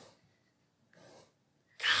Quicksilver?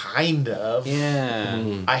 Kind of.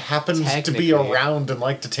 Yeah. I happen to be around and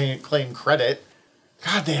like to claim credit.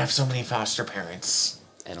 God, they have so many foster parents.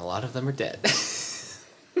 And a lot of them are dead.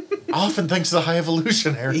 Often thanks to the High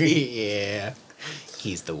Evolutionary. Yeah.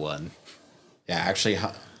 He's the one. Yeah, actually,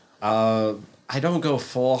 I don't go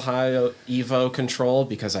full High Evo control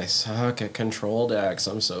because I suck at control decks.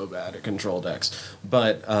 I'm so bad at control decks.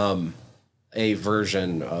 But a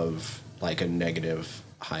version of, like, a negative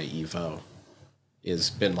High Evo has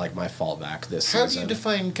been, like, my fallback this season. How do you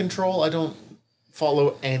define control? I don't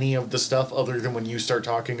follow any of the stuff other than when you start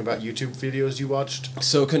talking about YouTube videos you watched.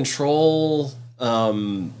 So control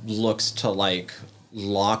looks to, like,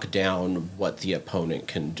 lock down what the opponent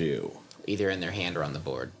can do. Either in their hand or on the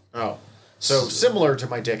board. Oh. So similar to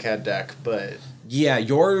my dickhead deck, but... Yeah,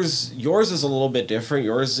 yours is a little bit different.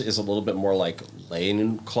 Yours is a little bit more, like,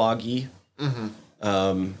 lane cloggy. Mm-hmm.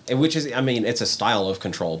 And which is, I mean, it's a style of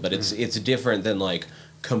control, but it's different than, like,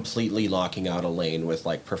 completely locking out a lane with,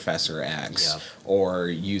 like, Professor X, or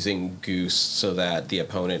using Goose so that the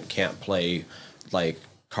opponent can't play, like,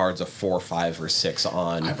 cards of 4, 5, or 6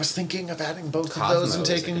 on. I was thinking of adding both Cosmo of those and is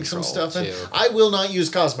a taking some control, stuff in. too. I will not use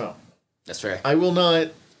Cosmo. That's fair. I will not.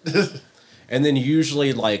 And then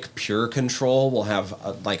usually, like, pure control will have,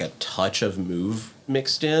 like, a touch of move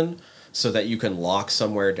mixed in so that you can lock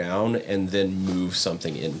somewhere down and then move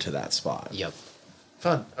something into that spot. Yep.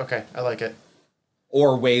 Fun. Okay, I like it.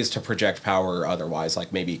 Or ways to project power otherwise,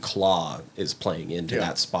 like maybe Claw is playing into Yeah.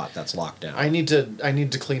 that spot that's locked down. I need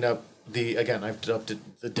to clean up again, I've upped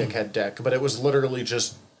the dickhead deck, but it was literally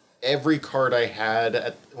just every card I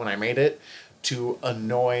had when I made it to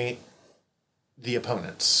annoy the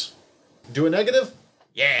opponents. Do a negative?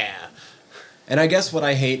 Yeah. And I guess what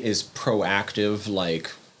I hate is proactive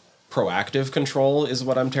proactive control is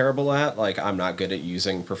what I'm terrible at. Like, I'm not good at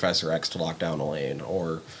using Professor X to lock down a lane,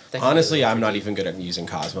 or That honestly, can be I'm not really even good at using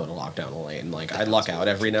Cosmo to lock down a lane. Like, I luck out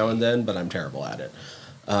every now and then, but I'm terrible at it.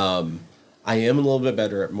 I am a little bit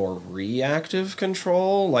better at more reactive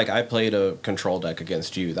control. Like, I played a control deck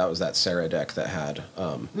against you. That was that Sarah deck that had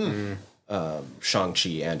Shang-Chi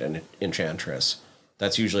and an Enchantress.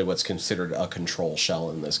 That's usually what's considered a control shell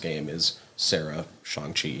in this game is Sarah,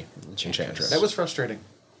 Shang-Chi, Enchantress. That was frustrating.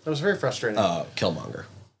 That was very frustrating. Killmonger.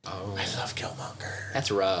 Oh, I love Killmonger. that's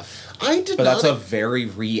rough. I did But not. that's a very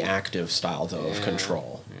reactive style, though, of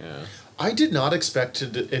control. Yeah. I did not expect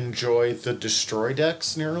to enjoy the destroy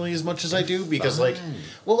decks nearly as much as I do because, like,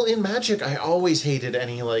 well, in Magic, I always hated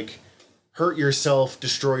any like hurt yourself,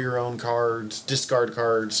 destroy your own cards, discard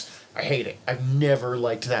cards. I hate it. I've never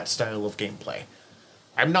liked that style of gameplay.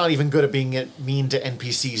 I'm not even good at being mean to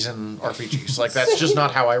NPCs and RPGs. Like, that's just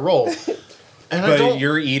not how I roll. And I But don't.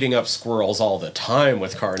 you're eating up squirrels all the time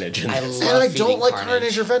with Carnage. And I love And I don't feeding like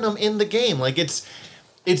Carnage or Venom in the game. Like, it's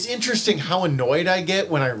interesting how annoyed I get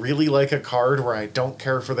when I really like a card where I don't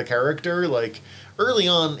care for the character. Like, early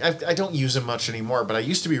on, I don't use him much anymore, but I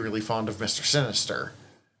used to be really fond of Mr. Sinister.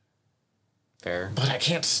 Fair. But I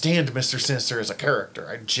can't stand Mr. Sinister as a character.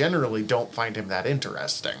 I generally don't find him that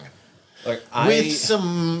interesting. like, With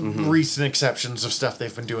some recent exceptions of stuff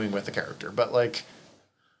they've been doing with the character. But, like...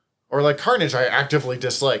 Or like Carnage, I actively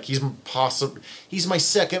dislike. He's my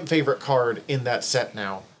second favorite card in that set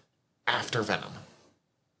now, after Venom.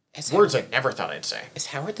 Words I never thought I'd say. Is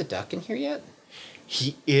Howard the Duck in here yet?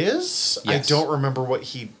 He is? Yes. I don't remember what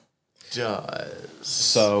he does.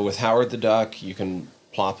 So with Howard the Duck, you can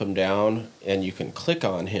plop him down and you can click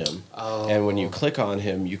on him. Oh. And when you click on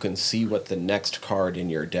him, you can see what the next card in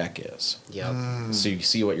your deck is. Yep. So you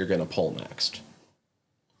see what you're going to pull next.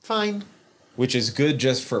 Fine. Which is good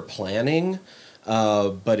just for planning,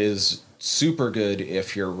 but is super good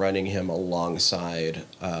if you're running him alongside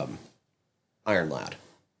Iron Lad,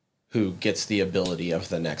 who gets the ability of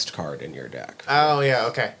the next card in your deck. Oh, yeah,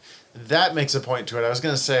 okay. That makes a point to it. I was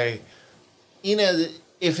going to say,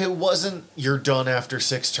 if it wasn't you're done after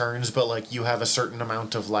 6 turns, but like you have a certain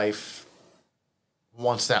amount of life,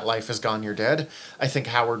 once that life is gone, you're dead, I think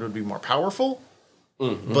Howard would be more powerful.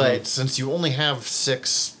 Mm-hmm. But since you only have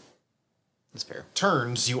 6 That's fair.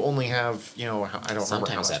 turns, you only have, I don't remember how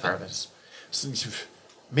Sometimes much 7. power it is. So,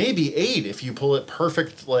 maybe 8 if you pull it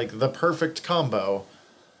perfect, like the perfect combo.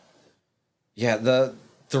 Yeah, the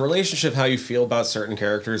relationship, how you feel about certain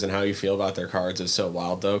characters and how you feel about their cards is so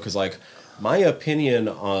wild, though, because, like, my opinion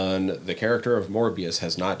on the character of Morbius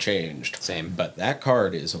has not changed. Same. But that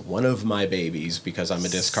card is one of my babies because I'm a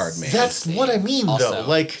discard man. That's what I mean, Also, though.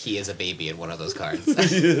 Like, he is a baby in one of those cards.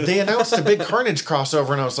 they announced a big Carnage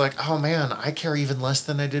crossover, and I was like, oh man, I care even less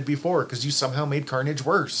than I did before because you somehow made Carnage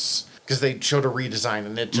worse. Because they showed a redesign,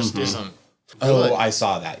 and it just isn't good. Oh, I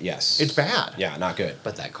saw that, yes. It's bad. Yeah, not good.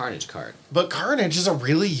 But that Carnage card. But Carnage is a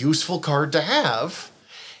really useful card to have.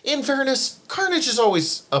 In fairness, Carnage is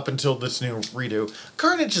always, up until this new redo,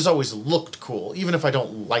 Carnage has always looked cool, even if I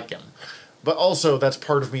don't like him. But also, that's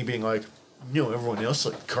part of me being like, everyone else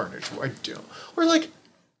liked Carnage, I do. Or like,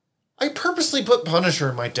 I purposely put Punisher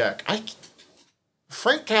in my deck.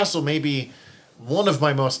 Frank Castle may be one of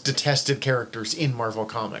my most detested characters in Marvel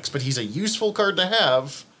Comics, but he's a useful card to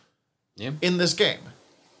have in this game.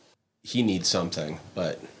 He needs something,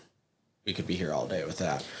 but we could be here all day with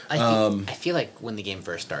that. I feel like when the game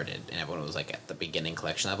first started and everyone was like at the beginning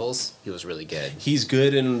collection levels, he was really good. He's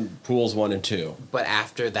good in pools 1 and 2. But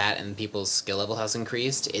after that and people's skill level has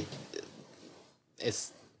increased,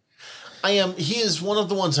 it's He is one of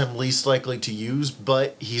the ones I'm least likely to use,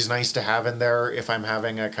 but he's nice to have in there if I'm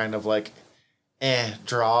having a kind of like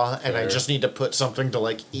draw and I just need to put something to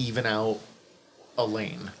like even out a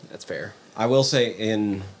lane. that's fair. I will say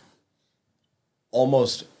in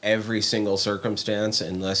almost every single circumstance,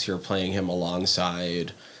 unless you're playing him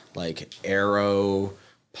alongside like Arrow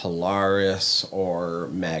Polaris or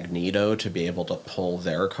Magneto to be able to pull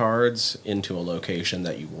their cards into a location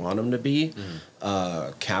that you want them to be.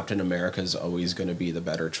 Captain America is always going to be the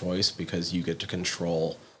better choice because you get to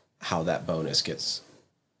control how that bonus gets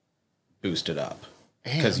boosted up.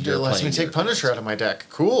 Because it lets me take Punisher out of my deck.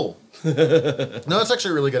 Cool. No, that's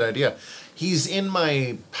actually a really good idea. He's in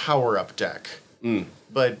my power-up deck.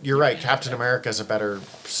 But you're right, Captain America is a better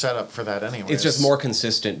setup for that anyway. It's just more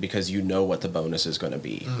consistent because you know what the bonus is going to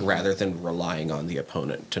be, rather than relying on the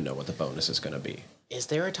opponent to know what the bonus is going to be. Is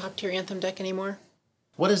there a top tier Anthem deck anymore?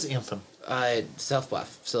 What is Anthem? Self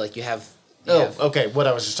buff. So like you have. Okay. What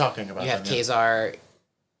I was just talking about. You have Kazar.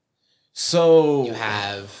 So You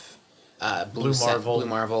have Blue Marvel. Blue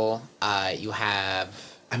Marvel. You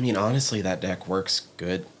have. I mean, honestly, that deck works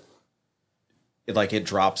good. It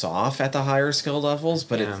drops off at the higher skill levels,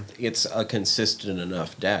 but it's a consistent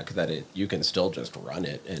enough deck that you can still just run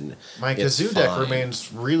it. And my Kazoo deck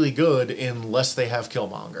remains really good unless they have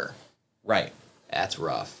Killmonger. Right. That's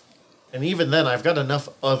rough. And even then, I've got enough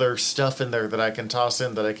other stuff in there that I can toss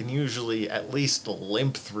in that I can usually at least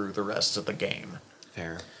limp through the rest of the game.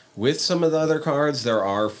 Fair. With some of the other cards, there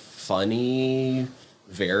are funny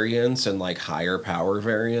variants and higher power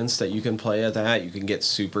variants that you can play at that. You can get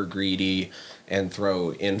super greedy and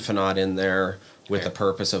throw Infinite in there with the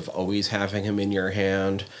purpose of always having him in your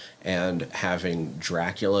hand and having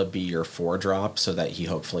Dracula be your 4-drop so that he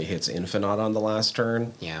hopefully hits Infinite on the last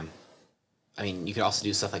turn. Yeah. I mean, you could also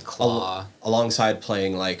do stuff like Claw. Alongside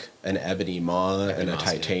playing an Ebony Maw and a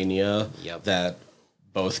Titania that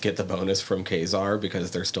both get the bonus from Kazar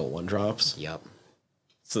because they're still 1-drops. Yep.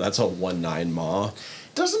 So that's a 1/9 Maw.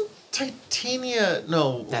 Doesn't Titania...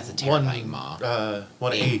 No. That's a terrifying Maw.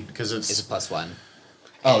 1/8 because it's a +1.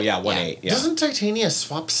 Oh, yeah, 1/8. Yeah. Doesn't Titania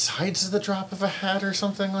swap sides at the drop of a hat or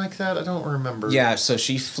something like that? I don't remember. Yeah, so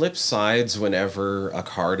she flips sides whenever a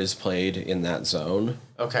card is played in that zone.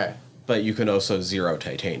 Okay. But you can also 0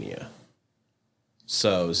 Titania.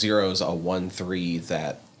 So 0's a 1/3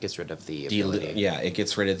 that... Gets rid of the ability. Yeah, it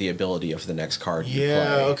gets rid of the ability of the next card you play.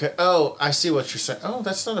 Yeah, okay. Oh, I see what you're saying. Oh,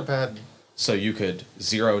 that's not a bad... So you could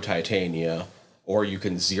 0 Titania, or you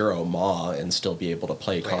can 0 Maw and still be able to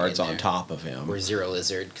play cards on top of him. Or 0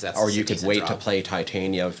 Lizard, because that's or you could wait to play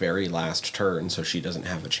Titania very last turn so she doesn't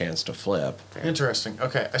have a chance to flip. Fair. Interesting.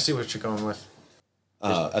 Okay, I see what you're going with.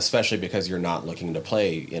 Especially because you're not looking to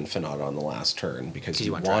play Infinite on the last turn because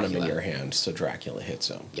you want him in your hand so Dracula hits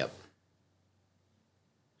him. Yep.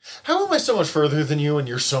 How am I so much further than you and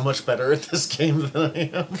you're so much better at this game than I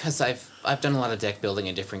am? Because I've done a lot of deck building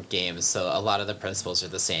in different games, so a lot of the principles are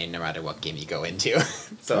the same no matter what game you go into.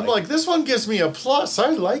 So I'm like, this one gives me a plus. I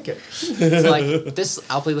like it. So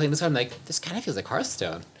I'll play this one, I'm like, this kind of feels like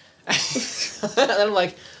Hearthstone. And I'm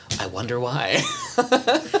like, I wonder why.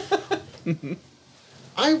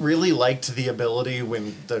 I really liked the ability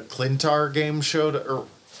when the Clintar game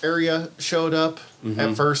area showed up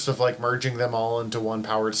at first of merging them all into one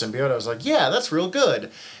powered symbiote. I was like, yeah, that's real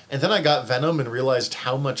good. And then I got Venom and realized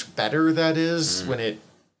how much better that is when it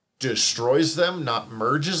destroys them, not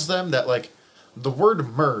merges them. That the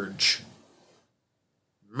word merge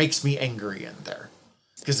makes me angry in there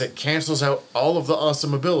because it cancels out all of the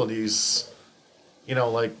awesome abilities.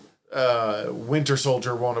 Winter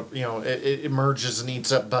Soldier won't, it merges and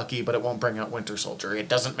eats up Bucky, but it won't bring out Winter Soldier. It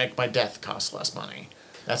doesn't make my death cost less money.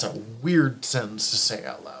 That's a weird sentence to say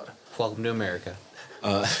out loud. Welcome to America.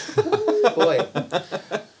 Boy.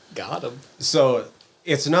 Got him. So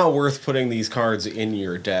it's not worth putting these cards in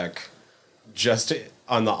your deck just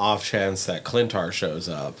on the off chance that Clintar shows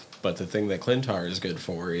up. But the thing that Clintar is good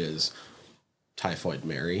for is Typhoid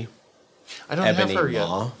Mary. I don't have her yet.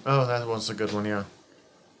 Oh, that one's a good one, yeah.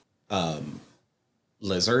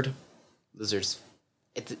 Lizard. Lizard's...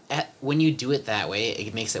 when you do it that way,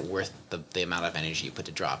 it makes it worth the amount of energy you put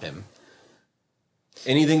to drop him.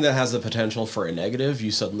 Anything that has the potential for a negative,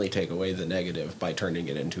 you suddenly take away the negative by turning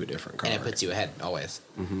it into a different card. And it puts you ahead, always.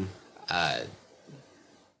 Mm-hmm.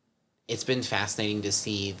 It's been fascinating to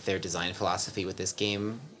see their design philosophy with this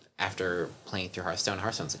game after playing through Hearthstone.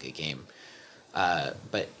 Hearthstone's a good game.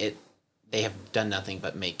 But they have done nothing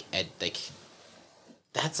but make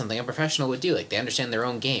that's something a professional would do. They understand their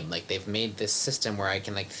own game. They've made this system where I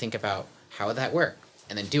can think about how would that work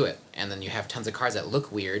and then do it. And then you have tons of cards that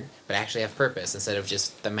look weird but actually have purpose instead of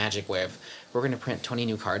just the magic way of we're going to print 20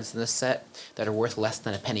 new cards in this set that are worth less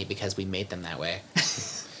than a penny because we made them that way.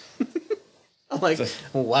 I'm like,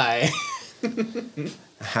 why?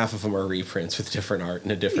 Half of them are reprints with different art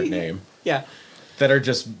and a different name. Yeah. That are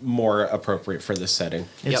just more appropriate for this setting.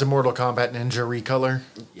 It's a Mortal Kombat Ninja recolor.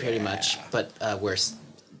 Pretty much, but worse.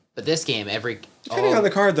 But this game, Depending on the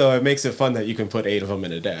card, though, it makes it fun that you can put 8 of them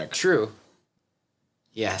in a deck. True.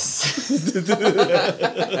 Yes.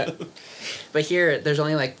 But here, there's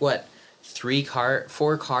only like what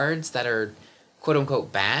 4 cards that are quote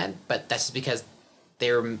unquote bad, but that's just because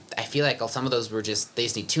I feel like some of those were they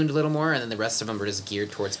just need tuned a little more, and then the rest of them were just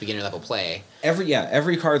geared towards beginner level play.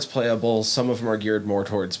 Every card's playable. Some of them are geared more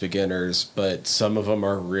towards beginners, but some of them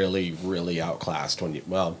are really, really outclassed.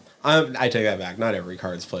 I take that back. Not every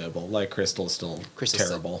card's playable. Like Crystal's still Crystal's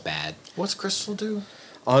terrible. still bad. What's Crystal do?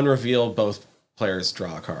 On reveal, both players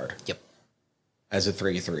draw a card. Yep. As a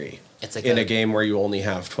 3/3. It's like in a game where you only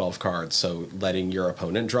have 12 cards, so letting your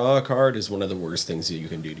opponent draw a card is one of the worst things that you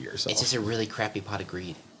can do to yourself. It's just a really crappy pot of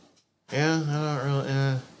greed. Yeah, I don't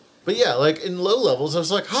really. But yeah, like in low levels, I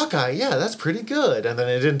was like, Hawkeye, yeah, that's pretty good. And then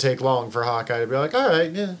it didn't take long for Hawkeye to be like, all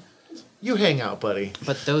right, yeah, you hang out, buddy.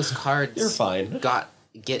 But those cards You're fine.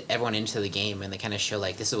 Get everyone into the game, and they kind of show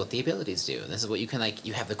like this is what the abilities do, and this is what you can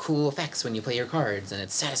you have the cool effects when you play your cards, and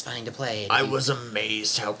it's satisfying to play. I was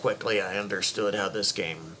amazed how quickly I understood how this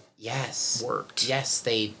game worked. Yes,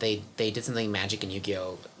 they did something Magic and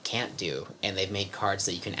Yu-Gi-Oh can't do, and they've made cards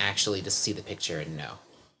that you can actually just see the picture and know.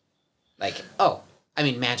 Like, I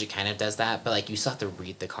mean, Magic kind of does that, but like you still have to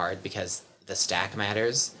read the card because the stack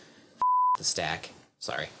matters. The stack.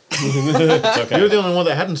 Sorry. It's okay. You're the only one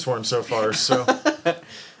that hadn't sworn so far, so.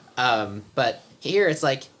 But here it's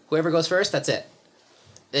like whoever goes first, that's it.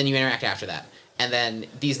 Then you interact after that, and then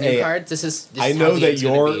these new cards. This is I how know the that game's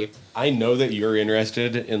gonna be. I know that you're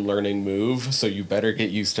interested in learning move, so you better get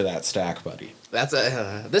used to that stack, buddy.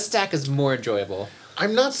 This stack is more enjoyable.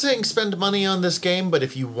 I'm not saying spend money on this game, but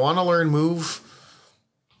if you want to learn move,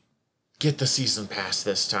 get the season pass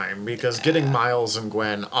this time, because getting Miles and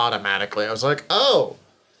Gwen automatically, I was like, oh,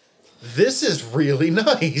 this is really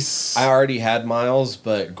nice. I already had Miles,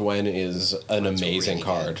 but Gwen is an Gwen's amazing really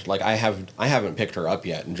card. good. Like I haven't picked her up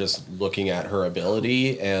yet, and just looking at her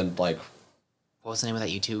ability and like, What was the name of that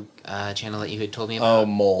YouTube channel that you had told me about?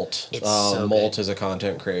 Molt. It's so Molt good. is a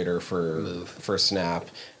content creator for Snap,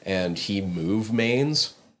 and he move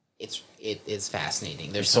mains. It is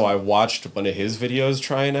fascinating. There's So I watched one of his videos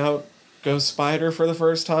trying out Ghost Spider for the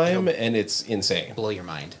first time, and it's insane. blow your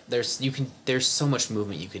mind. There's so much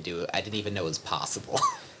movement you could do. I didn't even know it was possible.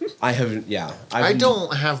 I haven't. Yeah, I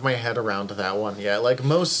don't have my head around that one yet. Like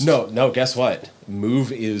most. No. Guess what?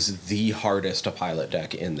 Move is the hardest to pilot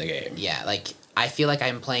deck in the game. Yeah, like I feel like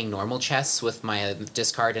I'm playing normal chess with my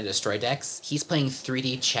discard and destroy decks. He's playing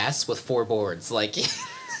 3D chess with 4 boards. Like,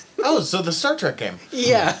 Oh, so the Star Trek game.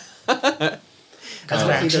 yeah. Because I He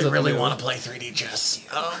actually doesn't really move. want to play 3D chess.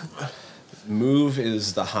 Move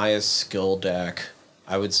is the highest skill deck.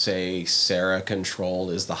 I would say Sarah Control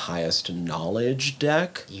is the highest knowledge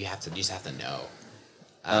deck. You just have to know.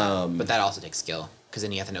 But that also takes skill, because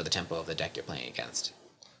then you have to know the tempo of the deck you're playing against.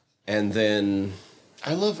 And then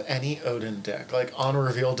I love any Odin deck. Like on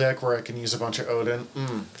reveal deck where I can use a bunch of Odin.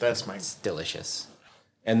 That's my. It's delicious.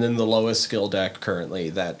 the lowest skill deck currently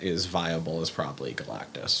that is viable is probably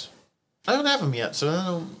Galactus. I don't have him yet, so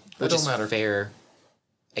that Which don't is matter. fair.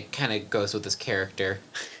 It kind of goes with his character.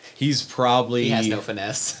 He's probably He has no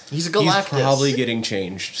finesse. He's a he's Galactus. probably getting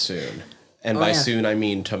changed soon. And by yeah. soon I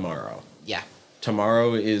mean tomorrow. Yeah.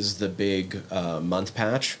 Tomorrow is the big month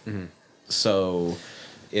patch. So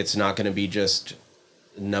it's not going to be just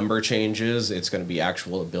number changes. It's going to be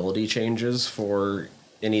actual ability changes for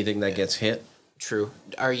anything that gets hit. True.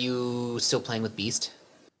 Are you still playing with Beast?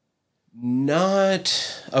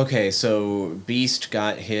 Not... Okay, so Beast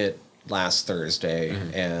got hit last Thursday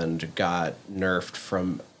and got nerfed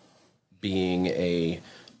from being a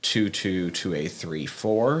 2/2 to a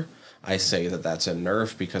 3/4. I say that that's a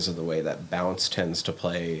nerf because of the way that bounce tends to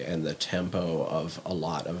play and the tempo of a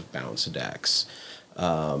lot of bounce decks.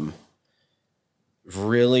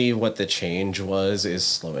 Really what the change was is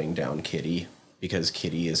slowing down Kitty, because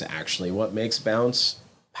Kitty is actually what makes bounce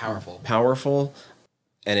powerful,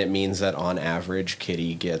 and it means that on average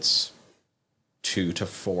Kitty gets 2 to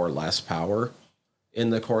 4 less power in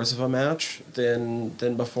the course of a match than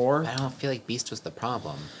before. I don't feel like Beast was the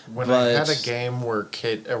problem. When I But- had a game where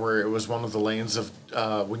where it was one of the lanes of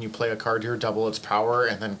when you play a card here, double its power,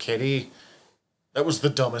 and then Kitty, that was the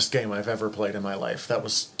dumbest game I've ever played in my life. That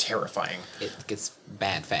was terrifying. It gets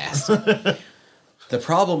bad fast. The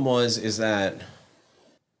problem is that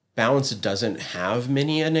Bounce doesn't have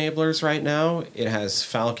many enablers right now. It has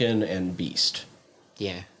Falcon and Beast.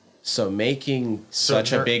 Yeah. So making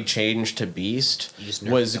such a big change to Beast You just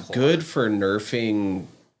nerfed was the whole good for nerfing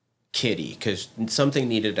Kitty, because something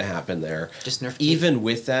needed to happen there. Just nerf Kitty. Even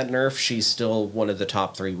with that nerf, she's still one of the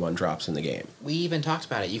top 3 1-drops in the game. We even talked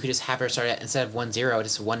about it. You could just have her start at, instead of 1-0,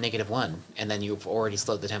 just 1-1, and then you've already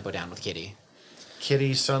slowed the tempo down with Kitty.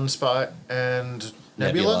 Kitty, Sunspot, and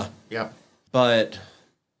Nebula? Yeah. But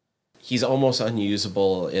he's almost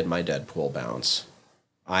unusable in my Deadpool bounce.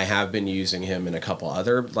 I have been using him in a couple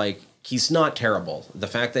other, like, he's not terrible. The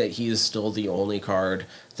fact that he is still the only card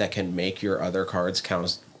that can make your other cards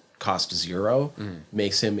cost 0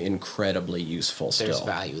 makes him incredibly useful still. There's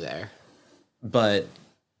value there. But,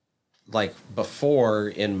 like, before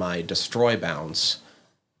in my Destroy bounce,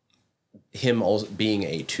 him also being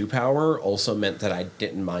a 2-power also meant that I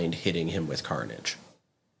didn't mind hitting him with Carnage.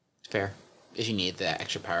 Fair. If you need the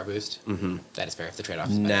extra power boost, that is fair if the trade-off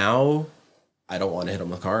is better. Now, I don't want to hit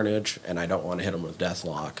him with Carnage, and I don't want to hit him with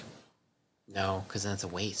Deathlock. No, because then it's a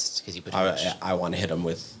waste, because you put I want to hit him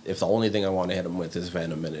with, if the only thing I want to hit him with is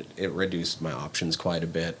Venom, and it reduced my options quite a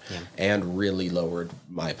bit, and really lowered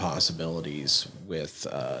my possibilities with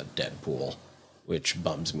Deadpool, which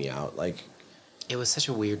bums me out. Like, it was such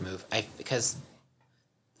a weird move. Because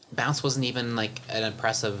Bounce wasn't even like an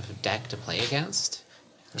impressive deck to play against.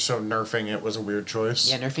 So nerfing it was a weird choice.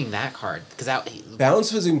 Yeah, nerfing that card because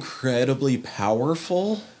Bounce was incredibly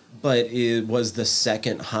powerful, but it was the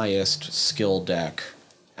second highest skill deck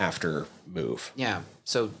after Move. Yeah,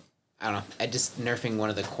 so I don't know. I just nerfing one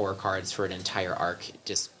of the core cards for an entire arc.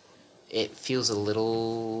 It feels a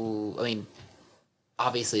little. I mean,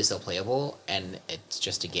 obviously it's still playable, and it's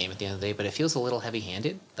just a game at the end of the day. But it feels a little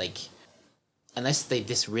heavy-handed. Like, unless they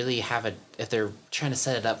just really have if they're trying to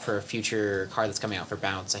set it up for a future card that's coming out for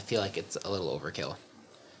Bounce, I feel like it's a little overkill.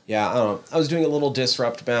 Yeah, I don't know. I was doing a little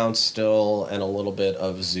Disrupt bounce still, and a little bit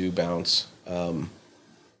of Zoo bounce. The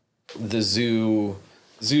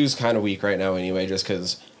Zoo's kind of weak right now anyway, just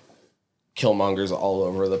because Killmonger's all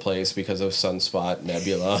over the place because of Sunspot,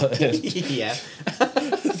 Nebula, Yeah.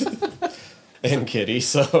 and Kitty,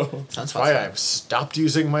 so... That's why I've stopped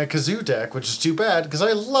using my Kazoo deck, which is too bad, because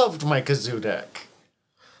I loved my Kazoo deck.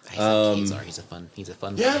 He's a fun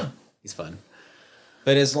Yeah. player. He's fun.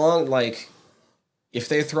 But as long, like, if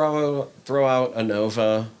they throw out a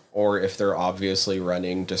Nova, or if they're obviously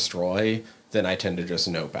running Destroy, then I tend to just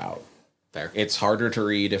nope out. Fair. It's harder to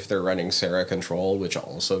read if they're running Sarah Control, which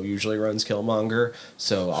also usually runs Killmonger,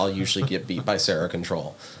 so I'll usually get beat by Sarah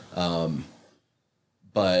Control.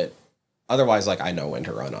 But otherwise, like, I know when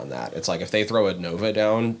to run on that. It's like, if they throw a Nova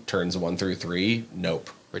down, turns 1 through 3, nope.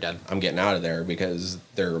 We're done. I'm getting out of there because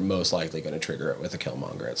they're most likely going to trigger it with a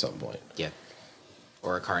Killmonger at some point. Yeah.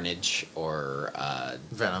 Or a Carnage, or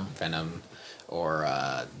Venom, or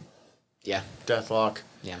yeah. Deathlock.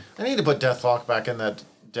 Yeah. I need to put Deathlock back in that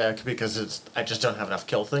deck because I just don't have enough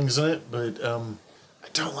kill things in it, but I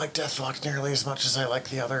don't like Deathlock nearly as much as I like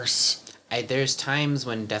the others. There's times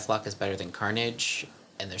when Deathlock is better than Carnage,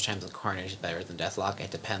 and there's times when Carnage is better than Deathlock. It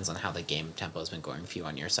depends on how the game tempo has been going for you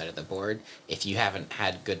on your side of the board. If you haven't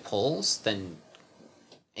had good pulls, and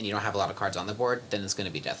you don't have a lot of cards on the board, then it's going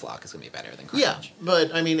to be Deathlock. It's going to be better than Carnage. Yeah,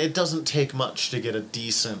 but I mean, it doesn't take much to get a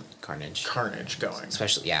decent Carnage going.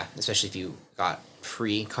 Especially if you got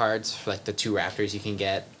free cards for like the 2 Raptors you can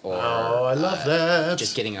get, or I love that.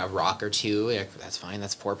 Just getting a rock or 2, that's fine.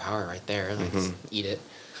 That's 4 power right there. Let's eat it.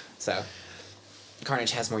 So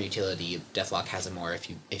Carnage has more utility. Deathlock has it more. If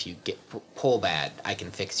you get pull bad, I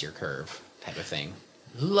can fix your curve type of thing.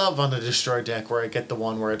 Love on a Destroy deck where I get the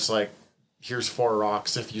one where it's like, here's 4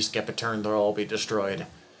 rocks. If you skip a turn, they'll all be destroyed.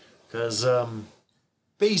 Because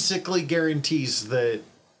basically guarantees that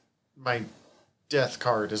my death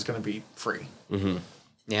card is going to be free. Mm-hmm.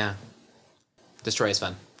 Yeah. Destroy is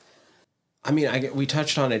fun. I mean, we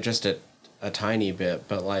touched on it just a tiny bit,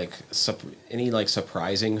 but like any like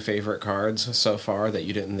surprising favorite cards so far that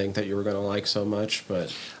you didn't think that you were going to like so much,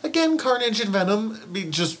 but again, Carnage and Venom.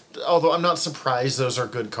 Although I'm not surprised those are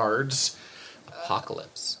good cards.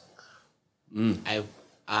 Apocalypse.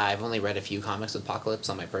 I've only read a few comics with Apocalypse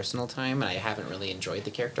on my personal time, and I haven't really enjoyed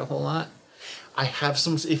the character a whole lot. I have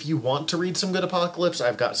some. If you want to read some good Apocalypse,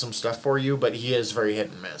 I've got some stuff for you, but he is very hit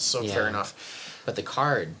and miss. So fair enough. But the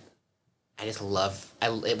card, I just love.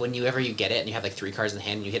 Whenever you get it and you have like 3 cards in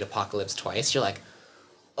hand and you hit Apocalypse twice, you're like,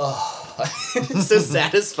 oh, it's so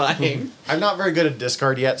satisfying. I'm not very good at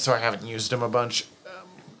discard yet, so I haven't used him a bunch.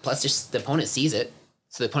 Plus, just the opponent sees it,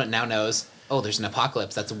 so the opponent now knows. Oh, there's an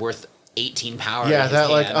Apocalypse that's worth 18 power. Yeah, in his that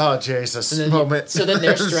hand. like, oh Jesus and then moment. So then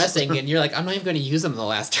they're stressing, and you're like, I'm not even going to use them in the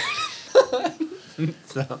last turn.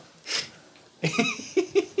 So.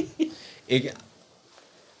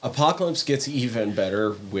 Apocalypse gets even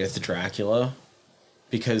better with Dracula,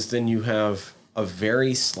 because then you have a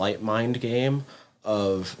very slight mind game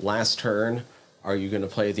of last turn, are you going to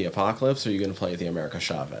play the Apocalypse or are you going to play the America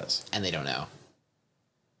Chavez? And they don't know.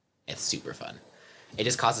 It's super fun. It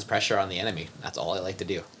just causes pressure on the enemy. That's all I like to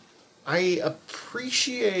do. I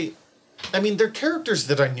appreciate. I mean, they're characters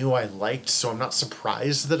that I knew I liked, so I'm not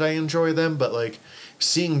surprised that I enjoy them. But like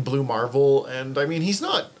seeing Blue Marvel, and I mean, he's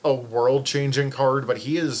not a world-changing card, but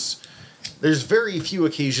he is. There's very few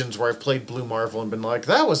occasions where I've played Blue Marvel and been like,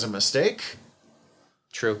 that was a mistake.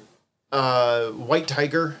 True. White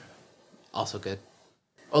Tiger, Also good.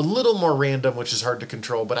 a little more random, which is hard to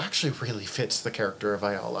control, but actually really fits the character of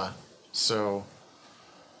Ayala. So,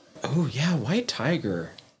 Oh, yeah, White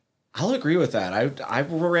Tiger. I'll agree with that. I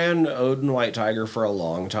ran Odin White Tiger for a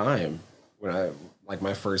long time. When I, like,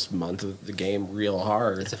 my first month of the game real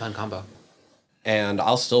hard. It's a fun combo. And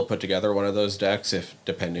I'll still put together one of those decks if,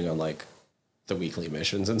 depending on, like, the weekly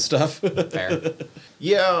missions and stuff. Fair.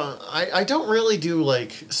 yeah, I don't really do,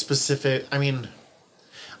 like, specific... I mean,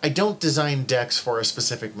 I don't design decks for a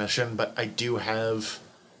specific mission, but I do have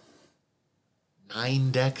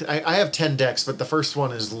 9 decks. I have 10 decks, but the first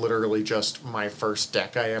one is literally just my first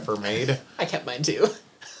deck I ever made. I kept mine too.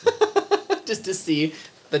 Just to see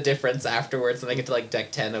the difference afterwards when I get to like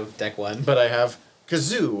deck 10 of deck 1. But I have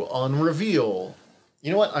Kazoo on reveal.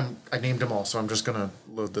 You know what? I named them all, so I'm just going to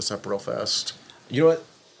load this up real fast. You know what?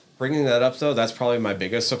 Bringing that up, though, that's probably my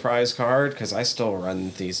biggest surprise card, because I still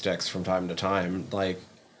run these decks from time to time. Like,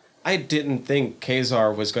 I didn't think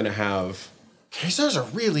Kazar was going to have... Kazar's a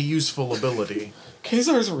really useful ability.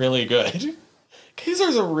 Kazar's really good.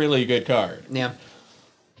 Kazar's a really good card. Yeah.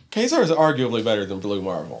 Kazar's arguably better than Blue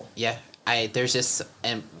Marvel. Yeah. There's just...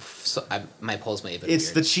 And so, my polls may have been It's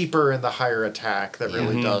weird. the cheaper and the higher attack that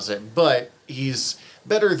really does it. But he's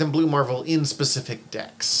better than Blue Marvel in specific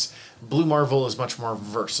decks. Blue Marvel is much more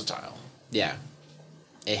versatile. Yeah.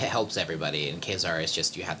 It helps everybody, and Kazar is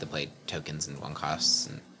just you have to play tokens and 1 costs,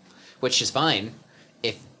 which is fine,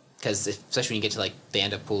 because especially when you get to like the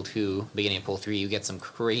end of pool 2, beginning of pool 3, you get some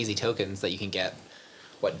crazy tokens that you can get.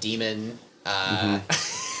 Demon?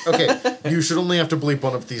 Okay, you should only have to bleep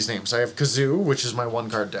one of these names. I have Kazoo, which is my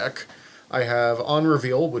 1-card deck. I have On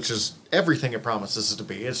Reveal, which is everything it promises it to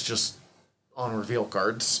be. It's just On Reveal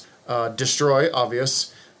cards. Destroy,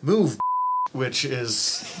 obvious. Move, which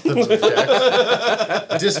is the move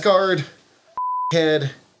deck. Discard, Head.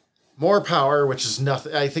 More Power, which is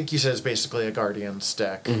nothing. I think you said it's basically a Guardians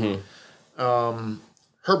deck.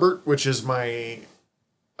 Herbert, which is my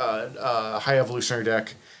High Evolutionary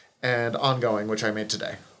deck. And Ongoing, which I made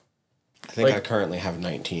today. I think Like- I currently have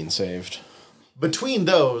 19 saved. Between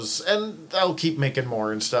those, and I'll keep making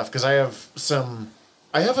more and stuff, because I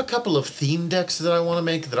have a couple of theme decks that I want to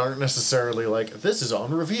make that aren't necessarily like, this is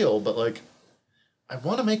on reveal, but like, I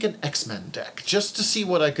want to make an X-Men deck, just to see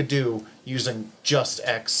what I could do using just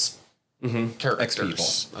X characters. X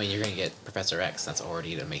people. I mean, you're going to get Professor X. That's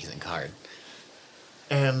already an amazing card.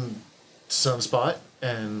 And Sunspot,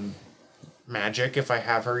 and Magic, if I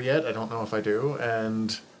have her yet. I don't know if I do.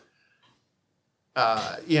 And,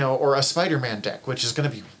 or a Spider-Man deck, which is going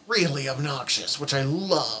to be really obnoxious, which I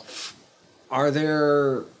love. Are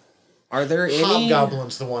there any...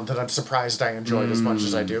 Hobgoblin's the one that I'm surprised I enjoyed as much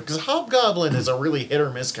as I do. Because Hobgoblin is a really hit or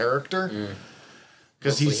miss character.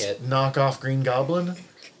 Because Mostly he's hit. knockoff Green Goblin.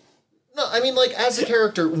 No, I mean, like, as a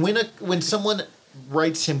character, when someone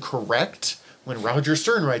writes him correct, when Roger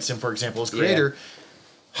Stern writes him, for example, as creator,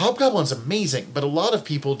 Hobgoblin's amazing, but a lot of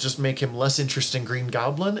people just make him less interesting Green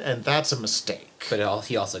Goblin, and that's a mistake. But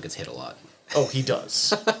he also gets hit a lot. Oh, he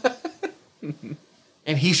does.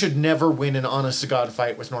 And he should never win an honest-to-God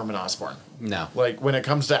fight with Norman Osborn. No. Like, when it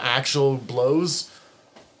comes to actual blows,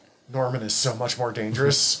 Norman is so much more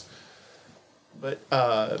dangerous. But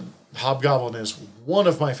Hobgoblin is one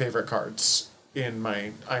of my favorite cards in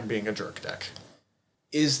my I'm Being a Jerk deck.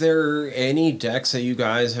 Is there any decks that you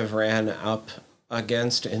guys have ran up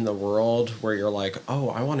against in the world where you're like, oh,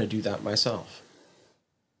 I want to do that myself?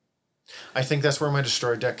 I think that's where my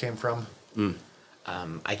Destroy deck came from.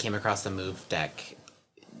 I came across the move deck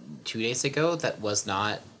 2 days ago that was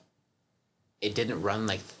not... It didn't run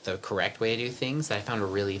like the correct way to do things that I found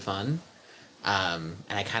really fun. And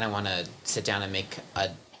I kind of want to sit down and make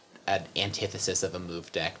an antithesis of a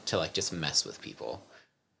move deck to like just mess with people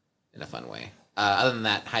in a fun way. Other than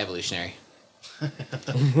that, High Evolutionary.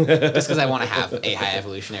 Just because I want to have a High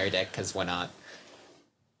Evolutionary deck, because why not?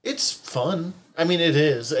 It's fun. I mean, it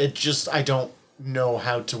is. It just, I don't know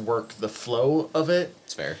how to work the flow of it.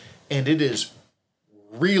 It's fair. And it is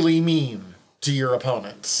really mean to your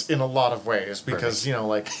opponents in a lot of ways. Because,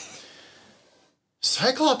 like,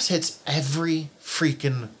 Cyclops hits every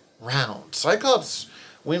freaking round. Cyclops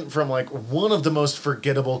went from like one of the most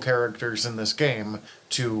forgettable characters in this game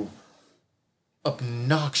to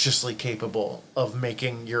obnoxiously capable of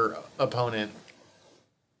making your opponent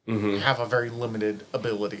have a very limited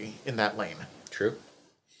ability in that lane. True.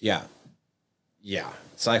 Yeah. Yeah.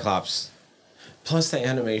 Cyclops. Plus the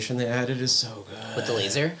animation they added is so good. With the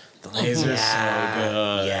laser? The laser's so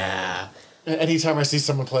good. Yeah. Anytime I see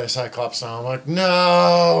someone play a Cyclops now, I'm like,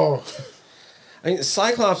 no! I mean,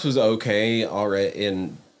 Cyclops was okay already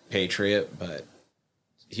in Patriot, but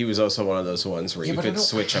he was also one of those ones where you but I could don't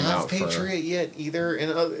switch him have out Patriot yet either,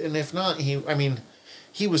 and if not,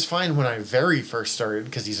 he was fine when I very first started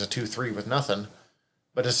because he's a 2/3 with nothing.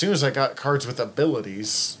 But as soon as I got cards with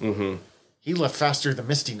abilities, he left faster than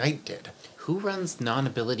Misty Knight did. Who runs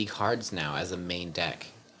non-ability cards now as a main deck?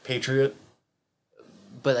 Patriot.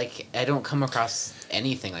 But, like, I don't come across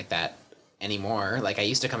anything like that anymore. Like, I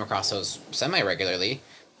used to come across those semi-regularly,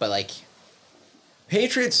 but, like...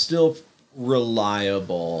 Patriot's still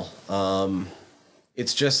reliable.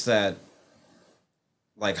 It's just that,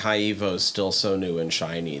 like, High Evo is still so new and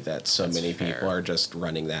shiny that so many fair. people are just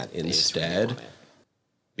running that they just really instead want it.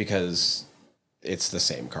 because it's the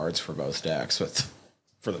same cards for both decks,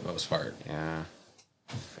 for the most part. Yeah.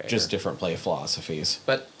 Fair. Just different play philosophies.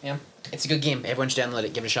 But, yeah, it's a good game. Everyone should download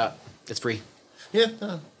it. Give it a shot. It's free. Yeah,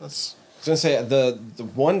 that's... I was gonna say the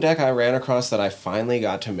one deck I ran across that I finally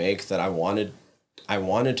got to make that I wanted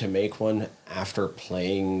to make one after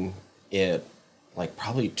playing it like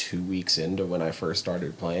probably 2 weeks into when I first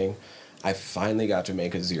started playing. I finally got to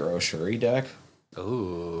make a Zero Shuri deck.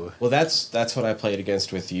 Ooh. Well, that's what I played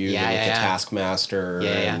against with you, Yeah, with yeah, the yeah. Taskmaster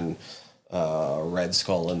Yeah. and Red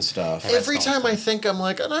Skull and stuff. Every time I think I'm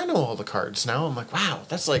like, and I know all the cards now, I'm like, wow,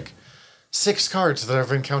 that's like 6 cards that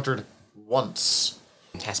I've encountered once.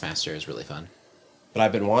 Taskmaster is really fun. But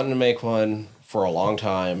I've been wanting to make one for a long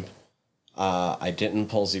time. I didn't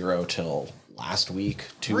pull Zero till last week,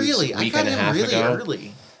 Really? week I and got a him half really ago.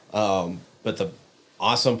 early. But the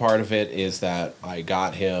awesome part of it is that I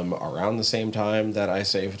got him around the same time that I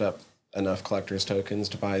saved up enough collector's tokens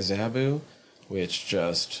to buy Zabu, which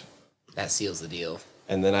just... That seals the deal.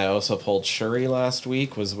 And then I also pulled Shuri last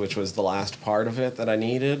week, which was the last part of it that I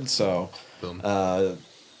needed. So, Boom.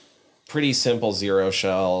 pretty simple Zero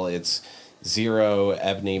shell. It's Zero,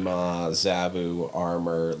 Ebony Maw, Zabu,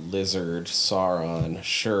 Armor, Lizard, Sauron,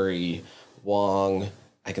 Shuri, Wong.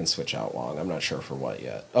 I can switch out Wong. I'm not sure for what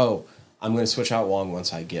yet. Oh, I'm going to switch out Wong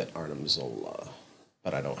once I get Arnim Zola.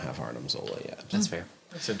 But I don't have Arnim Zola yet. That's fair.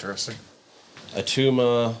 That's interesting.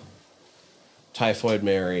 Atuma, Typhoid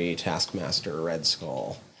Mary, Taskmaster, Red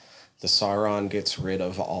Skull. The Sauron gets rid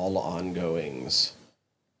of all ongoings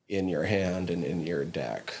in your hand and in your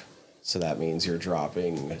deck. So that means you're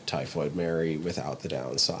dropping Typhoid Mary without the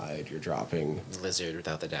downside. You're dropping Lizard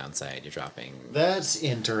without the downside. You're dropping That's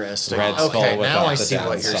interesting. Red Skull Okay, now without I the see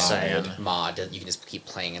what you're downside. saying. Mod. You can just keep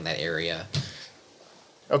playing in that area.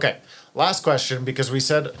 Okay, last question, because we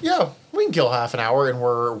said, yeah, we can kill half an hour, and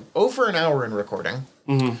we're over an hour in recording.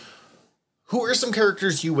 Mm-hmm. Who are some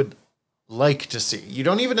characters you would like to see? You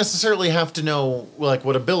don't even necessarily have to know like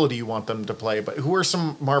what ability you want them to play, but who are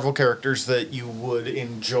some Marvel characters that you would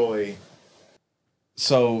enjoy?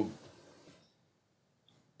 So,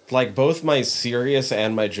 like, both my serious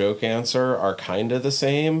and my joke answer are kind of the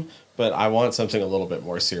same, but I want something a little bit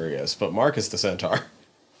more serious. But Marcus the Centaur.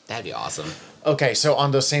 That'd be awesome. Okay, so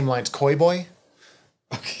on those same lines, Koi Boy,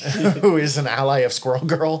 who is an ally of Squirrel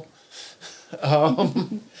Girl.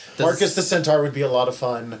 Marcus the Centaur would be a lot of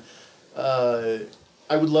fun. I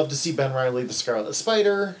would love to see Ben Reilly the Scarlet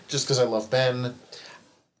Spider, just because I love Ben.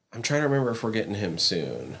 I'm trying to remember if we're getting him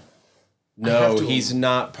soon. have No, to- he's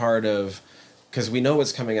not part of... Because we know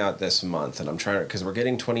what's coming out this month, and I'm trying to... Because we're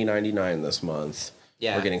getting 2099 this month.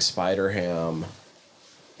 Yeah. We're getting Spider-Ham,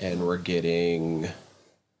 and we're getting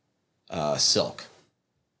Silk.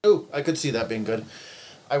 Oh, I could see that being good.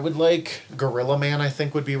 I would like Gorilla Man, I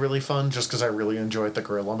think would be really fun, just because I really enjoyed the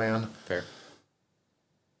Gorilla Man. Fair.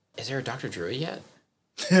 Is there a Dr. Druid yet?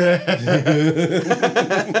 I'd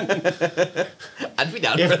be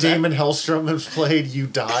down for If that. Damon Hellstrom has played You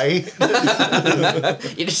Die,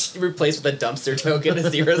 You just replace with a dumpster token a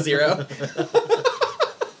 0/0.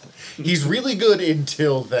 he's really good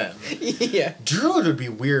until then. Yeah. Druid would be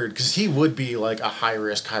weird, because he would be like a high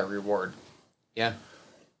risk, high reward. Yeah.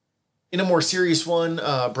 In a more serious one,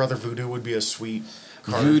 Brother Voodoo would be a sweet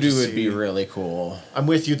card Voodoo to would be see. really cool. I'm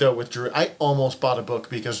with you though with Druid. I almost bought a book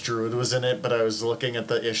because Druid was in it, but I was looking at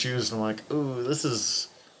the issues and I'm like, ooh, this is...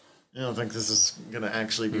 I don't think this is going to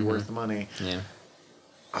actually be worth the money. Yeah.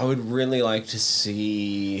 I would really like to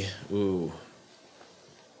see... Ooh.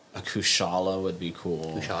 A Kushala would be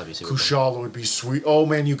cool. Kushala would be super cool. Kushala would be sweet. Oh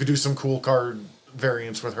man, you could do some cool card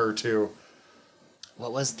variants with her too.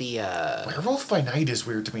 What was the... Werewolf by Night is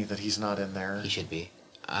weird to me that he's not in there. He should be.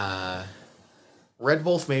 Red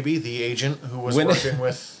Wolf, maybe, the agent who was When- working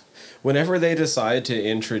with... Whenever they decide to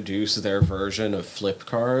introduce their version of flip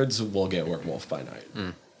cards, we'll get Werewolf by Night.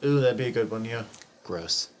 Ooh, that'd be a good one, yeah.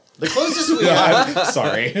 Gross. The closest we have...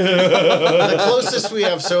 Sorry. The closest we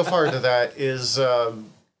have so far to that is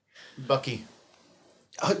Bucky.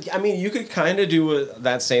 I mean, you could kind of do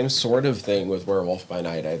that same sort of thing with Werewolf by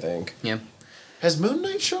Night, I think. Yeah. Has Moon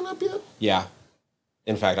Knight shown up yet? Yeah.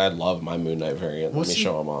 In fact, I love my Moon Knight variant. What's Let me he-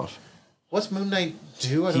 show him off. What's Moon Knight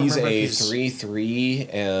do? I don't He's remember. a if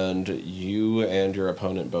 3/3, and you and your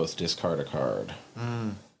opponent both discard a card.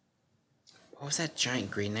 What was that giant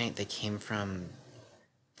green knight that came from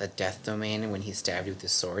the death domain, and when he stabbed you with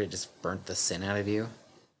his sword, it just burnt the sin out of you?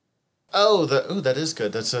 Oh, that is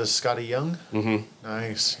good. That's a Scotty Young? Mm-hmm.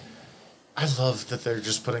 Nice. I love that they're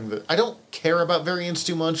just putting the... I don't care about variants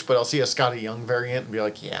too much, but I'll see a Scotty Young variant and be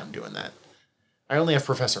like, yeah, I'm doing that. I only have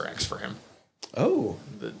Professor X for him. Oh.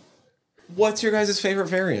 The- What's your guys' favorite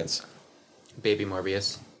variants? Baby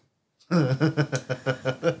Morbius.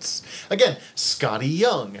 That's, again, Scotty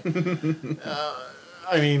Young.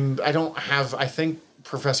 I mean, I don't have... I think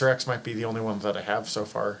Professor X might be the only one that I have so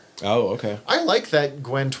far. Oh, okay. I like that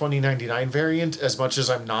Gwen 2099 variant as much as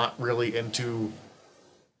I'm not really into...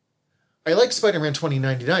 I like Spider-Man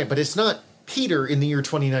 2099, but it's not Peter in the year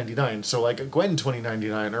 2099. So like Gwen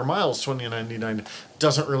 2099 or Miles 2099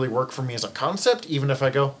 doesn't really work for me as a concept, even if I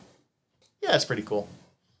go, yeah, it's pretty cool.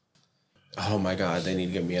 Oh my god, they need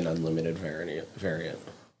to give me an unlimited variant.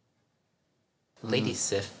 Lady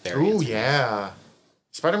Sif variants. Ooh, yeah.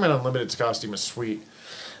 Spider-Man Unlimited's costume is sweet.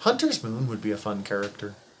 Hunter's Moon would be a fun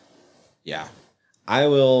character. Yeah. I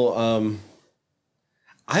will,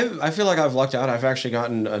 I feel like I've lucked out. I've actually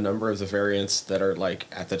gotten a number of the variants that are, like,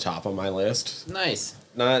 at the top of my list. Nice.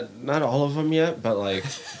 Not all of them yet, but, like,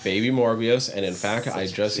 Baby Morbius, and in fact, I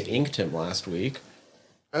just inked him last week.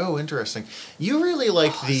 Oh, interesting. You really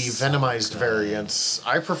like the Venomized variants.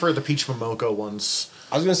 I prefer the Peach Momoko ones.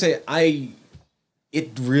 I was gonna say it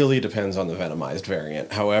really depends on the Venomized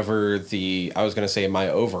variant. However, I was gonna say my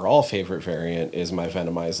overall favorite variant is my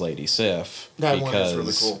Venomized Lady Sif. That one is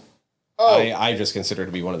really cool. Oh, I just consider it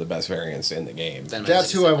to be one of the best variants in the game. Venomized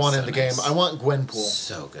that's who Lady I Sif is want so in the game. nice. I want Gwenpool.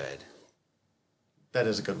 So good. That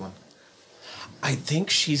is a good one. I think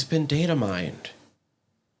she's been data mined.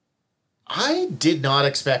 I did not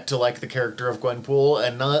expect to like the character of Gwenpool,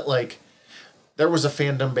 and not like there was a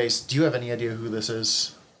fandom base. Do you have any idea who this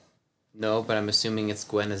is? No, but I'm assuming it's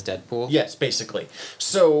Gwen as Deadpool. Yes, basically.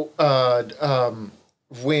 So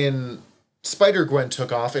when Spider-Gwen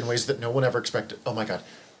took off in ways that no one ever expected. Oh my god.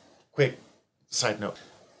 Quick side note.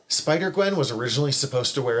 Spider-Gwen was originally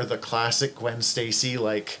supposed to wear the classic Gwen Stacy,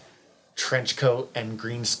 like, trench coat and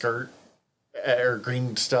green skirt, or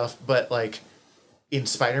green stuff, but, like, in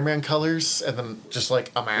Spider-Man colors, and then just,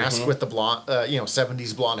 like, a mask with the blonde,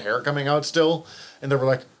 70s blonde hair coming out still. And they were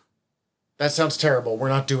like, that sounds terrible. We're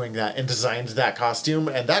not doing that. And designed that costume.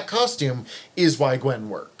 And that costume is why Gwen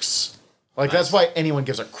works. Like, that's why anyone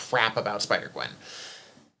gives a crap about Spider-Gwen.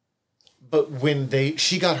 But when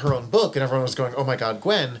she got her own book and everyone was going, oh my god,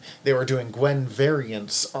 Gwen, they were doing Gwen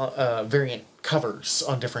variants, variant covers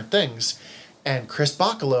on different things. And Chris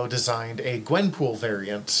Bacalo designed a Gwenpool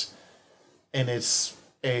variant. And it's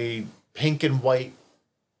a pink and white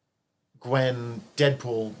Gwen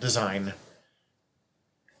Deadpool design.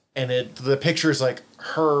 And the picture is like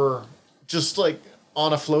her just like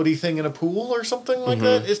on a floaty thing in a pool or something like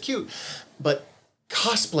that. It's cute. But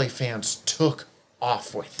cosplay fans took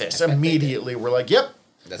off with this immediately. We're like, yep,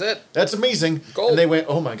 That's it. that's amazing. Gold. And they went,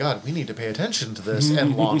 oh my god, we need to pay attention to this,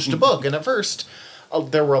 and launched a book. And at first,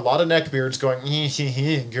 there were a lot of neckbeards going,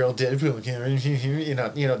 girl Deadpool,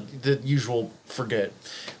 you know, the usual forget.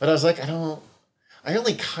 But I was like, I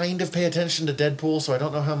only kind of pay attention to Deadpool, so I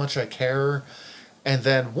don't know how much I care. And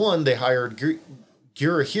then they hired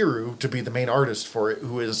Gurahiru to be the main artist for it,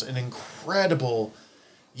 who is an incredible,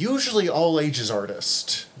 usually all ages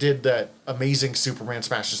artist. Did that amazing Superman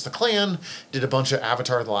Smashes the Klan, did a bunch of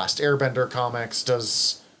Avatar The Last Airbender comics,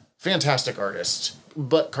 does fantastic artist,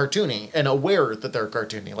 but cartoony, and aware that they're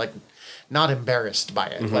cartoony, like not embarrassed by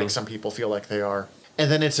it, like some people feel like they are.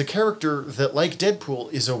 And then it's a character that, like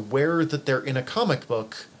Deadpool, is aware that they're in a comic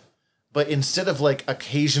book, but instead of like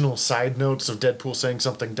occasional side notes of Deadpool saying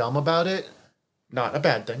something dumb about it, not a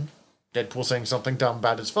bad thing, Deadpool saying something dumb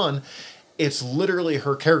about it's fun, it's literally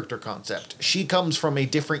her character concept. She comes from a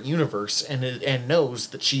different universe and knows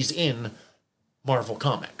that she's in Marvel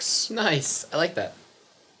Comics. Nice. I like that.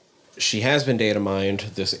 she has been data mined.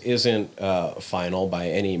 This isn't final by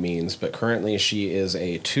any means, but currently she is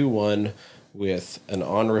a 2/1 with an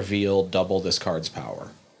on reveal double this card's power.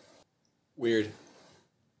 Weird.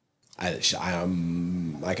 I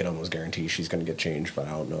can almost guarantee she's going to get changed, but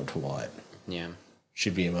I don't know to what. Yeah.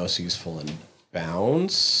 She'd be most useful in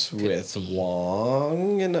bounce with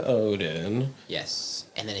Wong and Odin. Yes.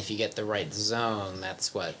 And then if you get the right zone,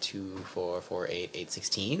 that's what, 2, 4, 4, 8, 8,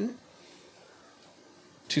 16?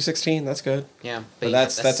 216, that's good. Yeah. But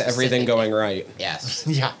that's everything specific. going right. Yes.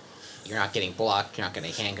 Yeah. You're not getting blocked, you're not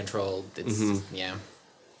getting hand controlled. It's, yeah.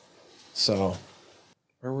 So,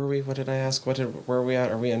 where were we? What did I ask? Where are we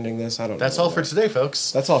at? Are we ending this? I don't know. That's all for today,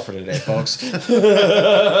 folks. That's all for today, folks.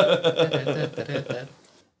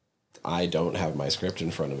 I don't have my script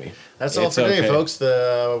in front of me. That's all It's for today, okay. folks.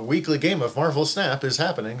 The weekly game of Marvel Snap is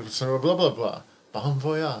happening. So blah, blah, blah. Bon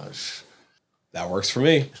voyage. That works for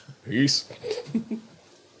me. Peace.